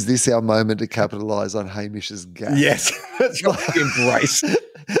 Is this our moment to capitalise on Hamish's gap? Yes, that's right. Embrace the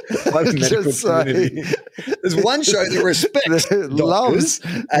medical community. There's one show that respects loves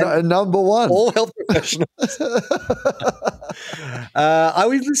number one. All health professionals. I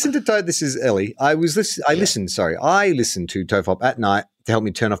would listen to this is Ellie. I listened to TOEFOP at night to help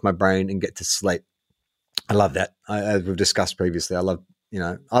me turn off my brain and get to sleep. I love that. As we've discussed previously, I love,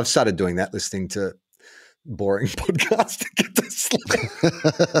 I've started doing that, listening to boring podcasts to get to sleep.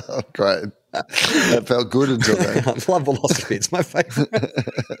 Great. That felt good until then. I love Velocity. It's my favorite.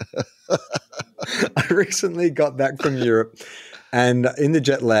 I recently got back from Europe, and in the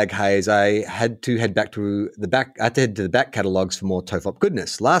jet lag haze, I had to head to the back catalogues for more TOEFOP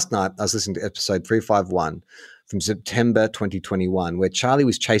goodness. Last night, I was listening to episode 351 from September 2021, where Charlie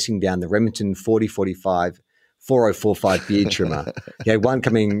was chasing down the Remington 4045 beard trimmer. He had one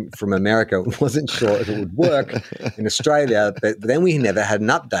coming from America. Wasn't sure if it would work in Australia, but then we never had an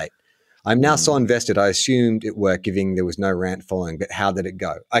update. I'm now so invested, I assumed it worked, given there was no rant following, but how did it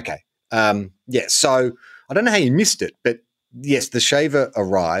go? Okay. So I don't know how you missed it, but yes, the shaver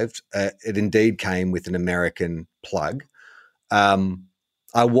arrived. It indeed came with an American plug. I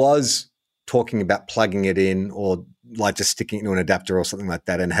was talking about plugging it in or like just sticking it into an adapter or something like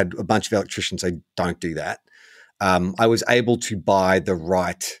that, and had a bunch of electricians say, don't do that. I was able to buy the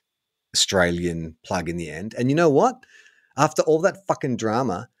right Australian plug in the end. And you know what? After all that fucking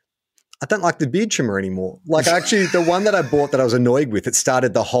drama, I don't like the beard trimmer anymore. Like, actually, the one that I bought that I was annoyed with, it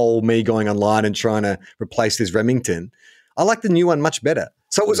started the whole me going online and trying to replace this Remington. I like the new one much better.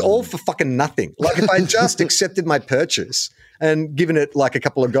 So it was all for fucking nothing. Like, if I just accepted my purchase and given it like a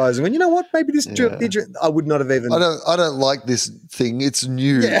couple of guys and went, you know what, maybe this I would not have even. I don't like this thing. It's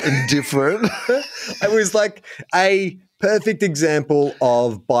new and different. It was like Perfect example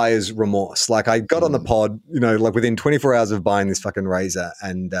of buyer's remorse. Like I got on the pod, like within 24 hours of buying this fucking razor,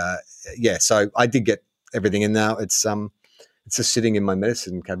 and so I did get everything in now. It's just sitting in my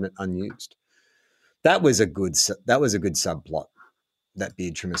medicine cabinet unused. That was a good subplot. That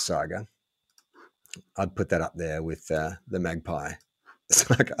beard trimmer saga. I'd put that up there with the magpie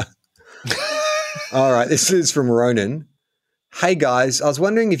saga. All right, this is from Ronan. Hey guys, I was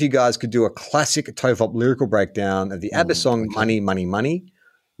wondering if you guys could do a classic Tofop lyrical breakdown of the ABBA song Money, Money, Money.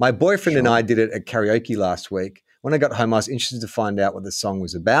 My boyfriend and I did it at karaoke last week. When I got home, I was interested to find out what the song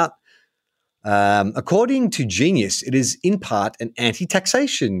was about. According to Genius, it is in part an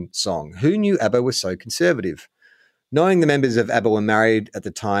anti-taxation song. Who knew ABBA was so conservative? Knowing the members of ABBA were married at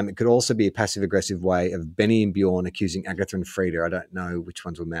the time, it could also be a passive-aggressive way of Benny and Bjorn accusing Agatha and Frida, I don't know which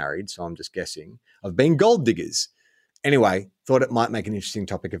ones were married, so I'm just guessing, of being gold diggers. Anyway, thought it might make an interesting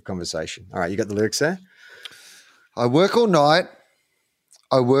topic of conversation. All right, you got the lyrics there? I work all night.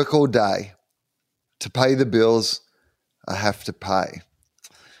 I work all day. To pay the bills, I have to pay.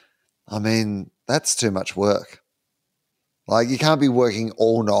 I mean, that's too much work. Like, you can't be working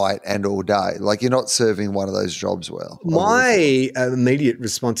all night and all day. Like, you're not serving one of those jobs well. My immediate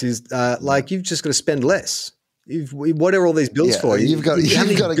response is, you've just got to spend less. What are all these bills for? You've got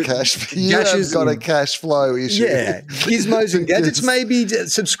a cash flow issue. Yeah, gizmos and gadgets. Maybe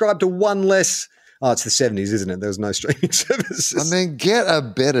subscribe to one less. Oh, it's the 70s, isn't it? There was no streaming services. I mean, get a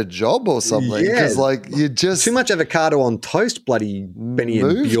better job or something. Because you just too much avocado on toast. Bloody Benny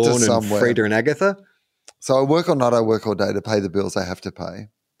and Bjorn and Frida and Agatha. So I work all night. I work all day to pay the bills I have to pay.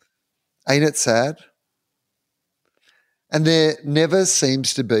 Ain't it sad? And there never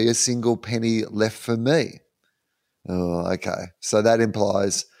seems to be a single penny left for me. Oh, okay. So that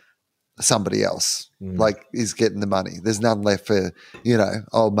implies somebody else is getting the money. There's none left for,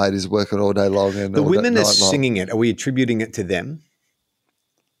 old mate is working all day long. And the women are singing it. Are we attributing it to them?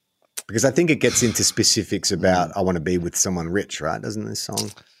 Because I think it gets into specifics about I want to be with someone rich, right? Doesn't this song?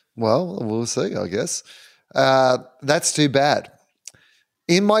 Well, we'll see, I guess. That's too bad.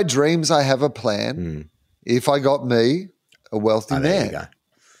 In my dreams, I have a plan. If I got me a wealthy man. There you go.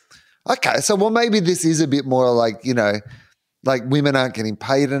 Okay, so maybe this is a bit more like women aren't getting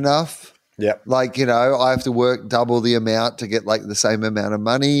paid enough. Yeah. I have to work double the amount to get the same amount of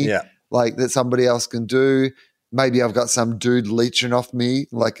money. Yeah. That somebody else can do. Maybe I've got some dude leeching off me,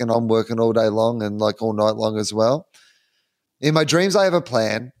 and I'm working all day long and all night long as well. In my dreams, I have a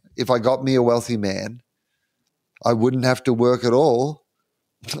plan. If I got me a wealthy man, I wouldn't have to work at all.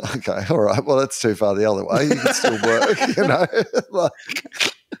 Okay, all right. Well, that's too far the other way. You can still work,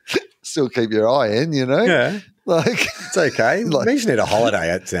 still keep your eye in, Yeah. It's okay. You just need a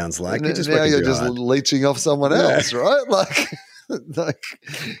holiday, it sounds like. You're just leeching off someone else, right?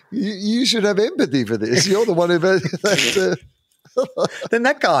 You should have empathy for this. You're the one who then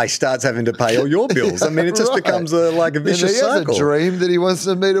that guy starts having to pay all your bills. I mean, it just becomes a vicious cycle. He has a dream that he wants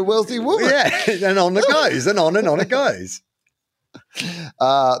to meet a wealthy woman. Yeah, and on it goes, and on it goes.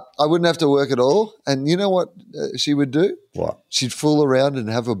 I wouldn't have to work at all. And you know what she would do? What? She'd fool around and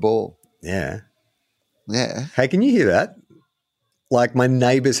have a ball. Yeah. Yeah. Hey, can you hear that? My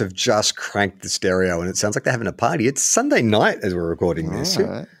neighbours have just cranked the stereo and it sounds like they're having a party. It's Sunday night as we're recording this. All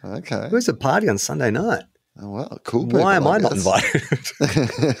right. Okay. Who's a party on Sunday night? Oh, well, cool people. Why am I not invited?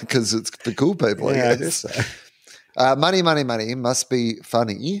 Because it's for cool people, I guess. I guess so. Money, money, money must be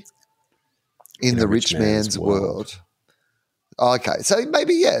funny in the rich man's world. Okay, so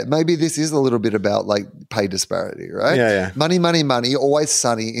maybe this is a little bit about pay disparity, right? Yeah. Money, money, money, always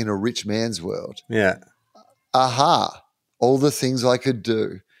sunny in a rich man's world. Yeah. Aha, all the things I could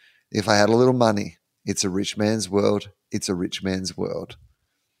do if I had a little money. It's a rich man's world. It's a rich man's world.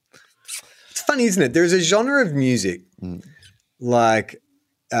 It's funny, isn't it? There's a genre of music Proud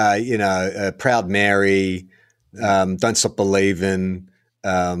Mary, Don't Stop Believing,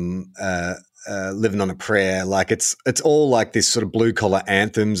 Living on a Prayer. It's all this sort of blue collar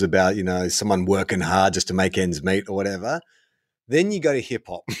anthems about, someone working hard just to make ends meet or whatever. Then you go to hip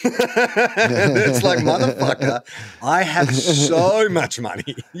hop. It's motherfucker, I have so much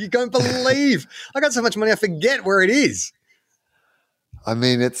money. You don't believe I got so much money I forget where it is. I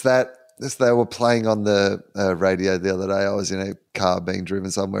mean, they were playing on the radio the other day. I was in a car being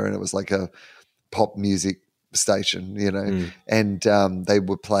driven somewhere and it was a pop music station, and they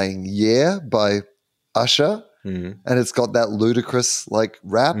were playing Yeah by Usher, and it's got that ludicrous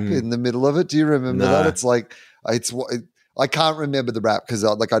rap in the middle of it. Do you remember that? It's I can't remember the rap because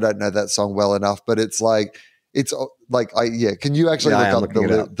I don't know that song well enough, but it's can you actually look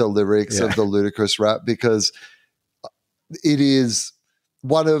up the lyrics of the ludicrous rap, because it is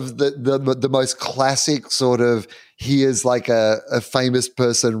one of the most classic sort of hears like a famous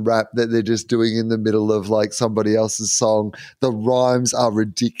person rap that they're just doing in the middle of like somebody else's song. The rhymes are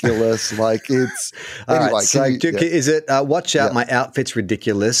ridiculous. Like it's anyway. Right, so is it watch out, my outfit's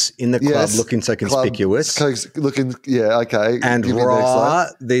ridiculous in the club, looking so conspicuous. Looking, okay. And raw,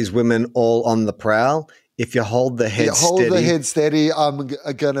 these women all on the prowl. If you hold the head steady. Hold the head steady, I'm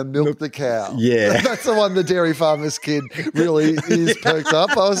going to milk the cow. Yeah. That's the one the Dairy Farmers kid really is perked up.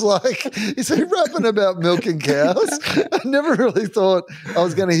 I was like, is he rapping about milking cows? I never really thought I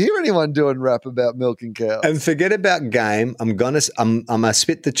was going to hear anyone doing rap about milking cows. And forget about game. I'm gonna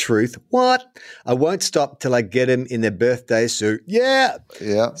spit the truth. What? I won't stop till I get them in their birthday suit. Yeah.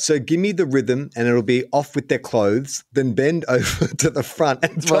 Yeah. So give me the rhythm and it'll be off with their clothes, then bend over to the front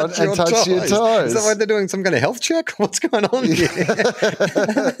and touch your toes. Is that what they're doing? Some kind of health check? What's going on here?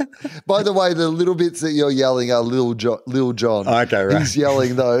 By the way, the little bits that you're yelling are Lil Jon. Okay, right. He's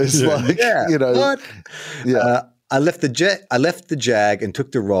yelling those. What? Yeah. I left the Jag and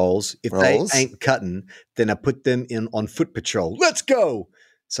took the rolls. If they ain't cutting, then I put them on foot patrol. Let's go.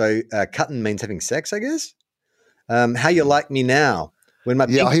 So cutting means having sex, I guess. How you like me now? When my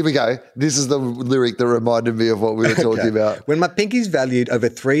here we go. This is the lyric that reminded me of what we were talking about. When my pinky's valued over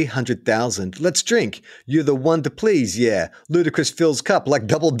 300,000, let's drink. You're the one to please, yeah. Ludacris fills cup like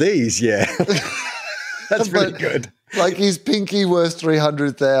double D's, yeah. That's pretty good. Like his pinky worth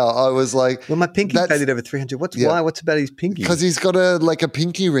 300,000. I was like, well, my pinky's valued over 300. Why? What's about his pinky? Because he's got a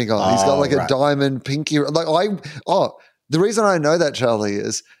pinky ring on. He's got like a diamond pinky. The reason I know that, Charlie,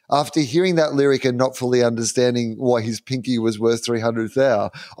 is after hearing that lyric and not fully understanding why his pinky was worth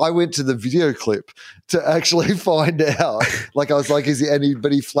 300,000, I went to the video clip to actually find out. Like I was like,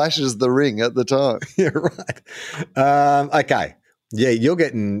 but he flashes the ring at the time. Yeah, right. Okay. Yeah,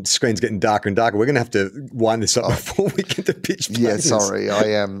 screen's getting darker and darker. We're going to have to wind this up before we get to pitch places. Yeah, sorry. I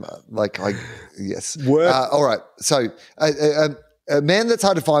am yes. All right. So a man that's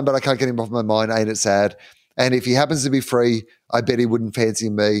hard to find, but I can't get him off my mind. Ain't it sad? And if he happens to be free, I bet he wouldn't fancy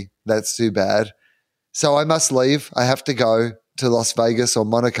me. That's too bad. So I must leave. I have to go to Las Vegas or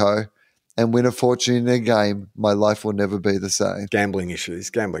Monaco and win a fortune in a game. My life will never be the same. Gambling issues,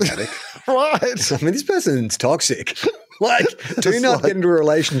 gambling addict. Right. I mean, this person's toxic. Do not get into a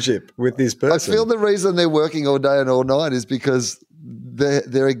relationship with this person. I feel the reason they're working all day and all night is because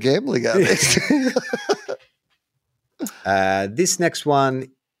they're a gambling addict. This next one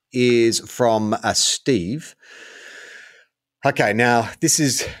is from Steve. Okay, now this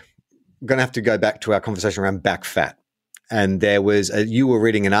is going to have to go back to our conversation around back fat. And there was you were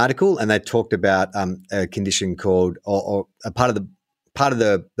reading an article, and they talked about a condition called, or a part of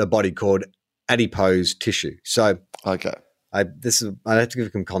the body called adipose tissue. So, okay, I have to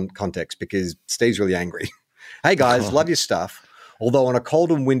give him context because Steve's really angry. Hey guys, love your stuff. Although on a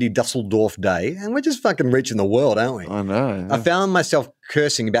cold and windy Dusseldorf day, and we're just fucking reaching the world, aren't we? I know. I found myself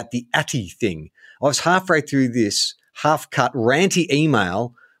cursing about the Atty thing. I was halfway through this half-cut ranty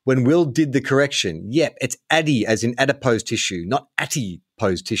email when Will did the correction. Yep, it's Addy as in adipose tissue, not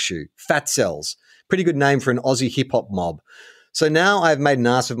adipose tissue. Fat cells. Pretty good name for an Aussie hip-hop mob. So now I've made an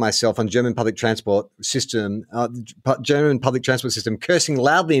ass of myself on German public transport system, cursing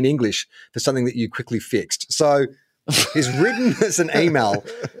loudly in English for something that you quickly fixed. So he's written us an email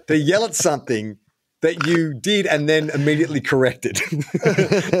to yell at something that you did and then immediately corrected.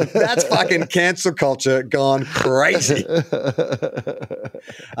 That's fucking cancel culture gone crazy.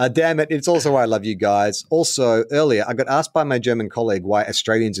 Damn it. It's also why I love you guys. Also, earlier, I got asked by my German colleague why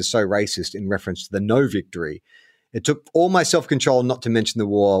Australians are so racist in reference to the no victory. It took all my self-control not to mention the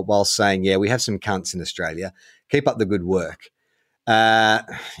war while saying, yeah, we have some cunts in Australia. Keep up the good work. Yeah,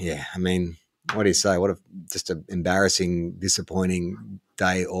 I mean, what do you say? Just an embarrassing, disappointing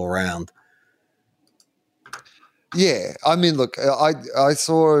day all around. Yeah, I mean, look, I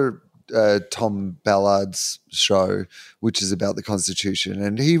saw Tom Ballard's show, which is about the Constitution,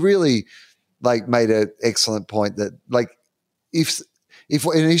 and he really made an excellent point that if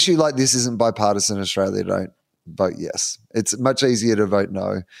an issue like this isn't bipartisan in Australia, don't vote yes. It's much easier to vote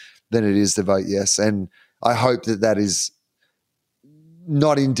no than it is to vote yes, and I hope that is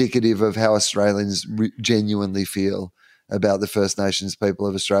not indicative of how Australians genuinely feel about the First Nations people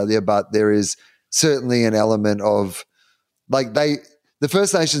of Australia, but there is certainly an element of the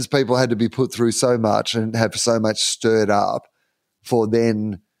First Nations people had to be put through so much and have so much stirred up for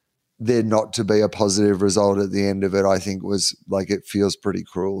then there not to be a positive result at the end of it. I think was it feels pretty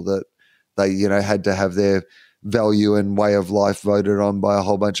cruel that they, had to have their value and way of life voted on by a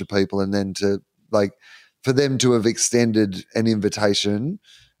whole bunch of people, and then to for them to have extended an invitation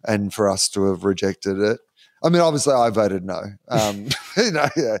and for us to have rejected it. I mean, obviously, I voted no.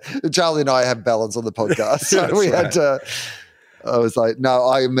 Yeah. Charlie and I have balance on the podcast, so we had to. I was like, no,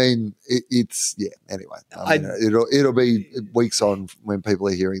 I mean, it's Anyway, it'll be weeks on when people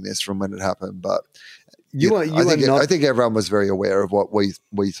are hearing this from when it happened, but I think everyone was very aware of what we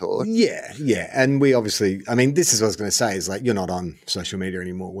thought. Yeah, and we obviously. I mean, this is what I was going to say. Is like you're not on social media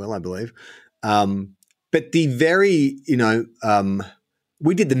anymore, Will, I believe. But the very,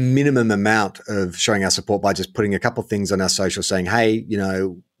 we did the minimum amount of showing our support by just putting a couple of things on our social saying, hey,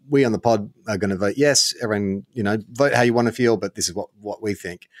 we on the pod are going to vote yes. Everyone, vote how you want to feel, but this is what we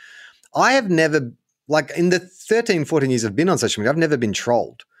think. I have never, like in the 13, 14 years I've been on social media, I've never been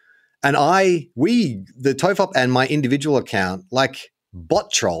trolled. And the TOEFOP and my individual account, like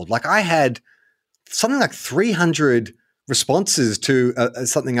bot trolled. Like I had something like 300 responses to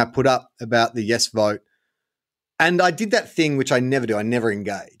something I put up about the yes vote. And I did that thing, which I never do. I never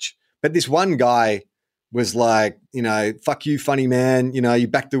engage. But this one guy was like, fuck you, funny man. You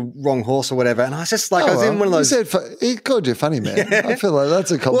backed the wrong horse or whatever. And I was just like, I was in one of those. He called you funny man. Yeah. I feel like that's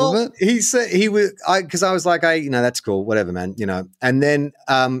a compliment. Well, he said because I was like, hey, that's cool, whatever, man. And then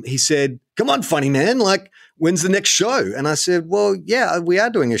he said, come on, funny man. Like, when's the next show? And I said, well, yeah, we are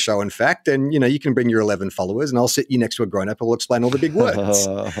doing a show, in fact. And, you can bring your 11 followers and I'll sit you next to a grown-up and we'll explain all the big words.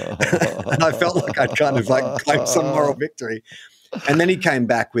 And I felt like I'd kind of like claimed some moral victory. And then he came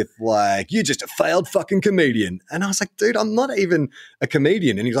back with like, you're just a failed fucking comedian. And I was like, dude, I'm not even a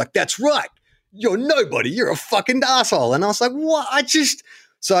comedian. And he's like, that's right. You're nobody. You're a fucking asshole. And I was like, what? After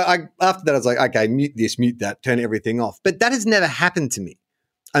that, I was like, okay, mute this, mute that, turn everything off. But that has never happened to me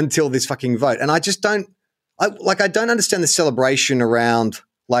until this fucking vote. And I just don't understand the celebration around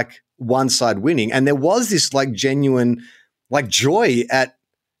like one side winning. And there was this like genuine like joy at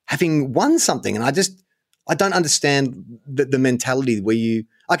having won something. And I don't understand the mentality where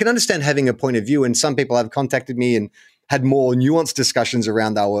I can understand having a point of view, and some people have contacted me and had more nuanced discussions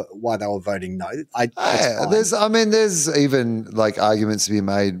around why they were voting no. There's even like arguments to be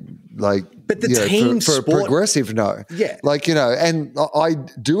made, like, but the team for a progressive no. Yeah. Like, and I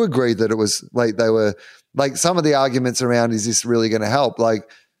do agree that it was like they were like some of the arguments around, is this really going to help? Like,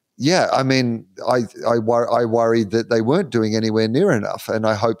 yeah, I mean, I worried that they weren't doing anywhere near enough, and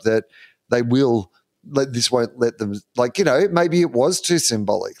I hope that they will. This won't let them, like, maybe it was too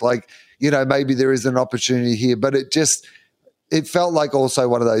symbolic. Like, maybe there is an opportunity here, but it felt like also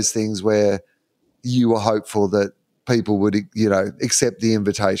one of those things where you were hopeful that people would, accept the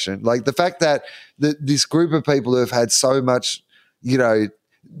invitation. Like the fact that this group of people who have had so much,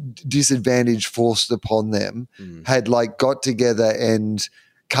 disadvantage forced upon them had like got together and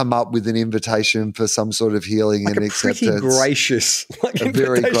come up with an invitation for some sort of healing like and Very acceptance. gracious.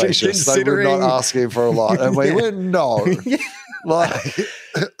 They were not asking for a lot. And we went, no. Yeah. Like,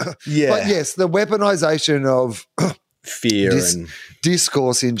 yeah. But yes, the weaponization of fear and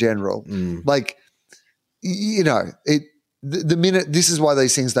discourse in general. Like, the minute, this is why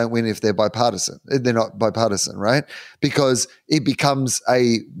these things don't win if they're bipartisan. They're not bipartisan, right? Because it becomes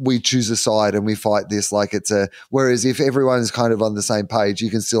we choose a side and we fight this like it's whereas if everyone's kind of on the same page, you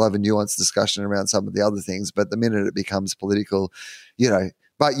can still have a nuanced discussion around some of the other things. But the minute it becomes political,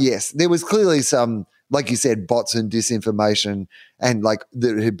 but yes, there was clearly some, like you said, bots and disinformation and like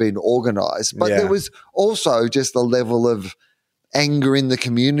that had been organized. But there was also just a level of anger in the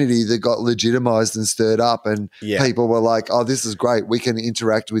community that got legitimized and stirred up, and people were like, oh, this is great. We can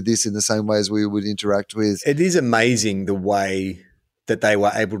interact with this in the same way as we would interact with. It is amazing the way that they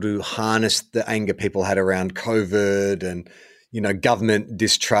were able to harness the anger people had around COVID and, government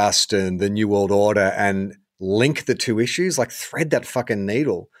distrust and the New World Order and link the two issues, like thread that fucking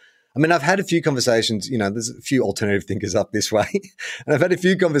needle. I mean, I've had a few conversations, there's a few alternative thinkers up this way. And I've had a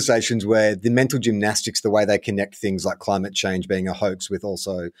few conversations where the mental gymnastics, the way they connect things like climate change being a hoax with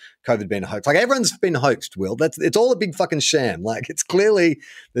also COVID being a hoax. Like everyone's been hoaxed, Will. It's all a big fucking sham. Like it's clearly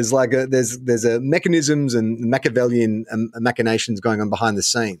there's a mechanisms and Machiavellian machinations going on behind the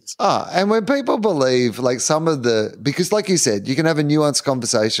scenes. And when people believe like because like you said, you can have a nuanced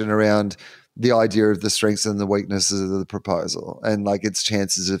conversation around the idea of the strengths and the weaknesses of the proposal and like its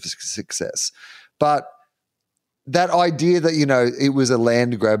chances of success. But that idea that, it was a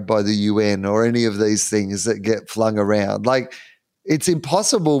land grab by the UN or any of these things that get flung around, like it's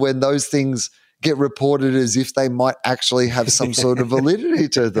impossible when those things get reported as if they might actually have some sort of validity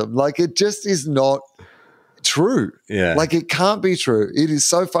to them. Like it just is not true. Yeah. Like it can't be true. It is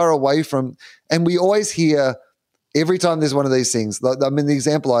so far away from, and we always hear every time there's one of these things, I mean, the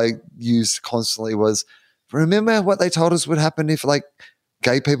example I used constantly was, remember what they told us would happen if like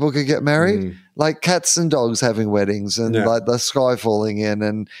gay people could get married, like cats and dogs having weddings, and like the sky falling in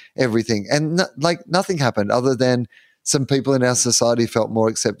and everything. And nothing happened other than some people in our society felt more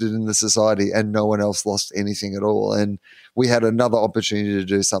accepted in the society, and no one else lost anything at all. And we had another opportunity to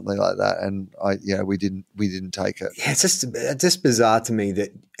do something like that, and we didn't take it. Yeah, it's just bizarre to me that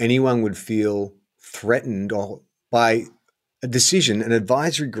anyone would feel threatened or by a decision, an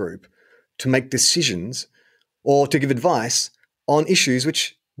advisory group, to make decisions or to give advice on issues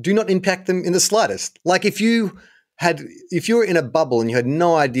which do not impact them in the slightest. Like if you were in a bubble and you had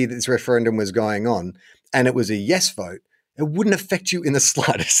no idea that this referendum was going on and it was a yes vote, it wouldn't affect you in the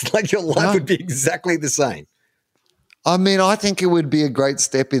slightest. Like your life would be exactly the same. I mean, I think it would be a great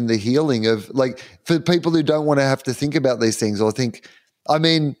step in the healing of, like, for people who don't want to have to think about these things or think, I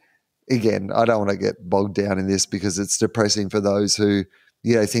mean, again, I don't want to get bogged down in this because it's depressing for those who,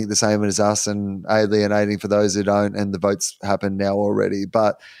 think the same as us and alienating for those who don't, and the votes happen now already.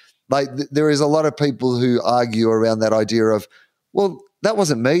 But like there is a lot of people who argue around that idea of, well, that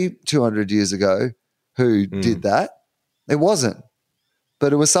wasn't me 200 years ago who did that. It wasn't.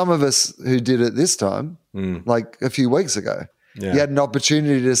 But it was some of us who did it this time, like a few weeks ago. Yeah. You had an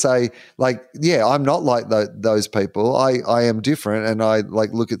opportunity to say, like, yeah, I'm not like those people. I am different, and I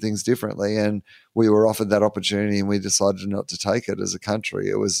look at things differently. And we were offered that opportunity, and we decided not to take it as a country.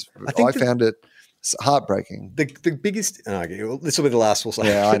 It was. I found it heartbreaking. The biggest. Okay, well, this will be the last we'll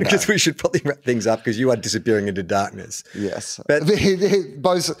say because we should probably wrap things up because you are disappearing into darkness. Yes, but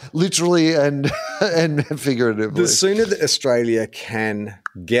both literally and figuratively. The sooner that Australia can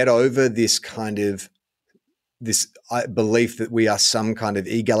get over this kind of belief that we are some kind of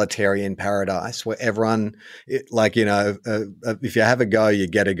egalitarian paradise where everyone, if you have a go, you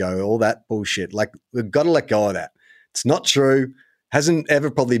get a go, all that bullshit. Like, we've got to let go of that. It's not true. Hasn't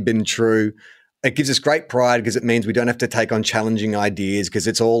ever probably been true. It gives us great pride because it means we don't have to take on challenging ideas because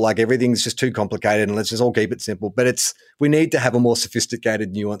it's all like everything's just too complicated and let's just all keep it simple. But we need to have a more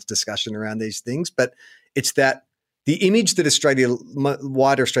sophisticated, nuanced discussion around these things. But it's that the image that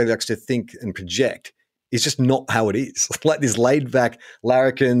wider Australia likes to think and project is just not how it is. Like this laid-back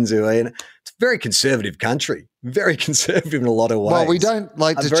larrikins it's a very conservative country, very conservative in a lot of ways. Well, we don't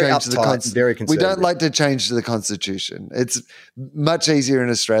like to change the Constitution. We don't like to change the Constitution. It's much easier in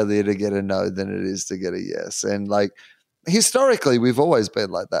Australia to get a no than it is to get a yes. And like historically, we've always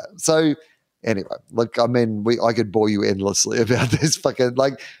been like that. So anyway, look, I mean, I could bore you endlessly about this fucking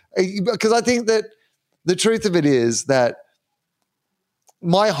because I think that the truth of it is that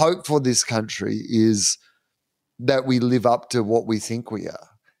my hope for this country is that we live up to what we think we are.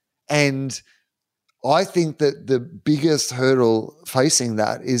 And I think that the biggest hurdle facing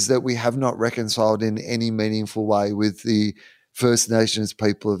that is that we have not reconciled in any meaningful way with the First Nations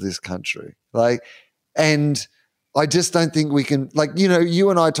people of this country. And I just don't think we can, you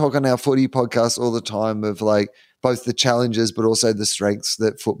and I talk on our footy podcast all the time of both the challenges but also the strengths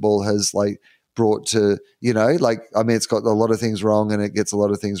that football has brought to, it's got a lot of things wrong and it gets a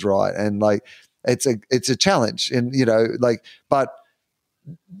lot of things right. And it's a challenge. And, but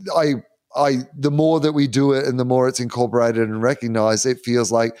the more that we do it and the more it's incorporated and recognized, it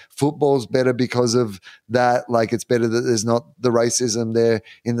feels like football's better because of that. It's better that there's not the racism there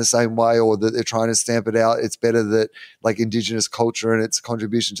in the same way, or that they're trying to stamp it out. It's better that Indigenous culture and its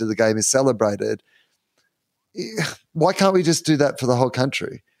contribution to the game is celebrated. Why can't we just do that for the whole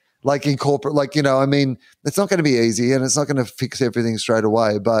country? Incorporate, it's not going to be easy and it's not going to fix everything straight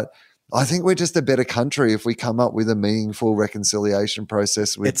away, but I think we're just a better country if we come up with a meaningful reconciliation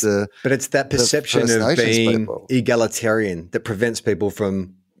process with But it's that perception of being egalitarian that prevents people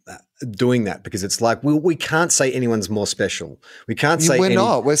from doing that, because it's we can't say anyone's more special. We can't say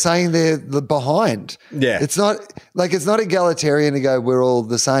not. We're saying they're behind. Yeah. It's not egalitarian to go, we're all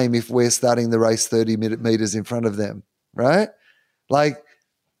the same if we're starting the race 30 meters in front of them, right?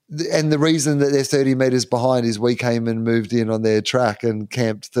 And the reason that they're 30 meters behind is we came and moved in on their track and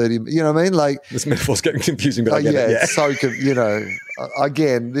camped 30, you know what I mean? This metaphor's getting confusing, but I get it. Yeah. It's so,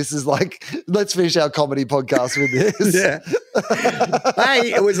 again, this is let's finish our comedy podcast with this. Yeah.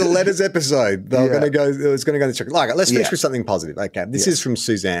 Hey, it was a letters episode. It was going to go in the check. Let's finish with something positive. Okay. This is from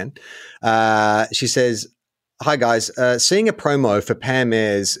Suzanne. She says, hi guys, seeing a promo for Pam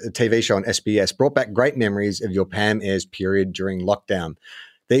Ayres TV show on SBS brought back great memories of your Pam Ayres period during lockdown.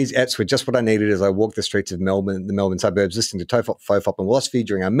 These apps were just what I needed as I walked the streets of Melbourne, the Melbourne suburbs, listening to Tofop, Fofop and Philosophy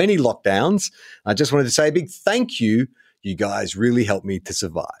during our many lockdowns. I just wanted to say a big thank you. You guys really helped me to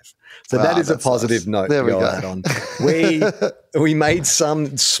survive. So that is a positive note there to go out on. We we made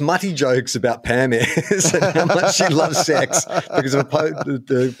some smutty jokes about Pam Ayres and how much she loves sex because of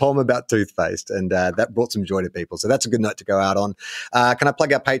the poem about toothpaste, and that brought some joy to people. So that's a good note to go out on. Can I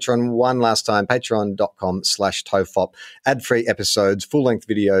plug our Patreon one last time? Patreon.com/TOFOP. Ad-free episodes, full-length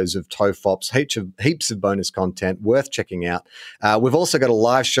videos of TOFOPs, heaps of bonus content worth checking out. We've also got a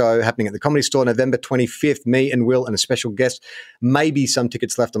live show happening at the Comedy Store November 25th. Me and Will and a special guest. Maybe some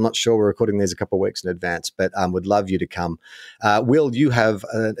tickets left. I'm not sure. We're recording these a couple of weeks in advance, but would love you to come. Will, you have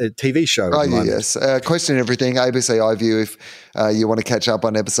a TV show? Oh, yes. Question Everything, ABC iView, if you want to catch up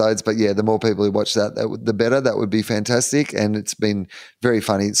on episodes. But yeah, the more people who watch that, the better. That would be fantastic. And it's been very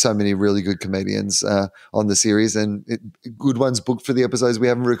funny. So many really good comedians on the series, and good ones booked for the episodes we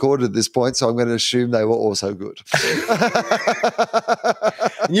haven't recorded at this point. So I'm going to assume they were also good.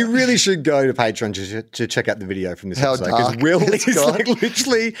 You really should go to Patreon to check out the video from this episode, because Will is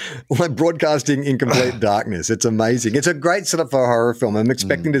literally broadcasting in complete darkness. It's amazing. It's a great setup for a horror film. I'm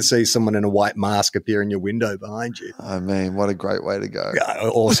expecting to see someone in a white mask appear in your window behind you. I mean, what a great way to go. Yeah,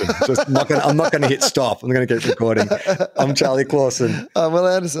 awesome. I'm not going to hit stop. I'm going to keep recording. I'm Charlie Clausen. I'm Will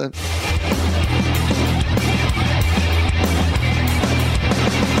Anderson.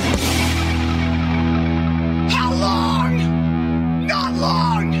 How long? Not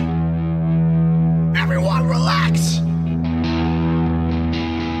long. Everyone relax.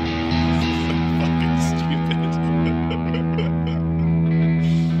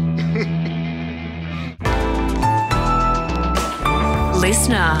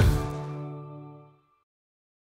 Listener.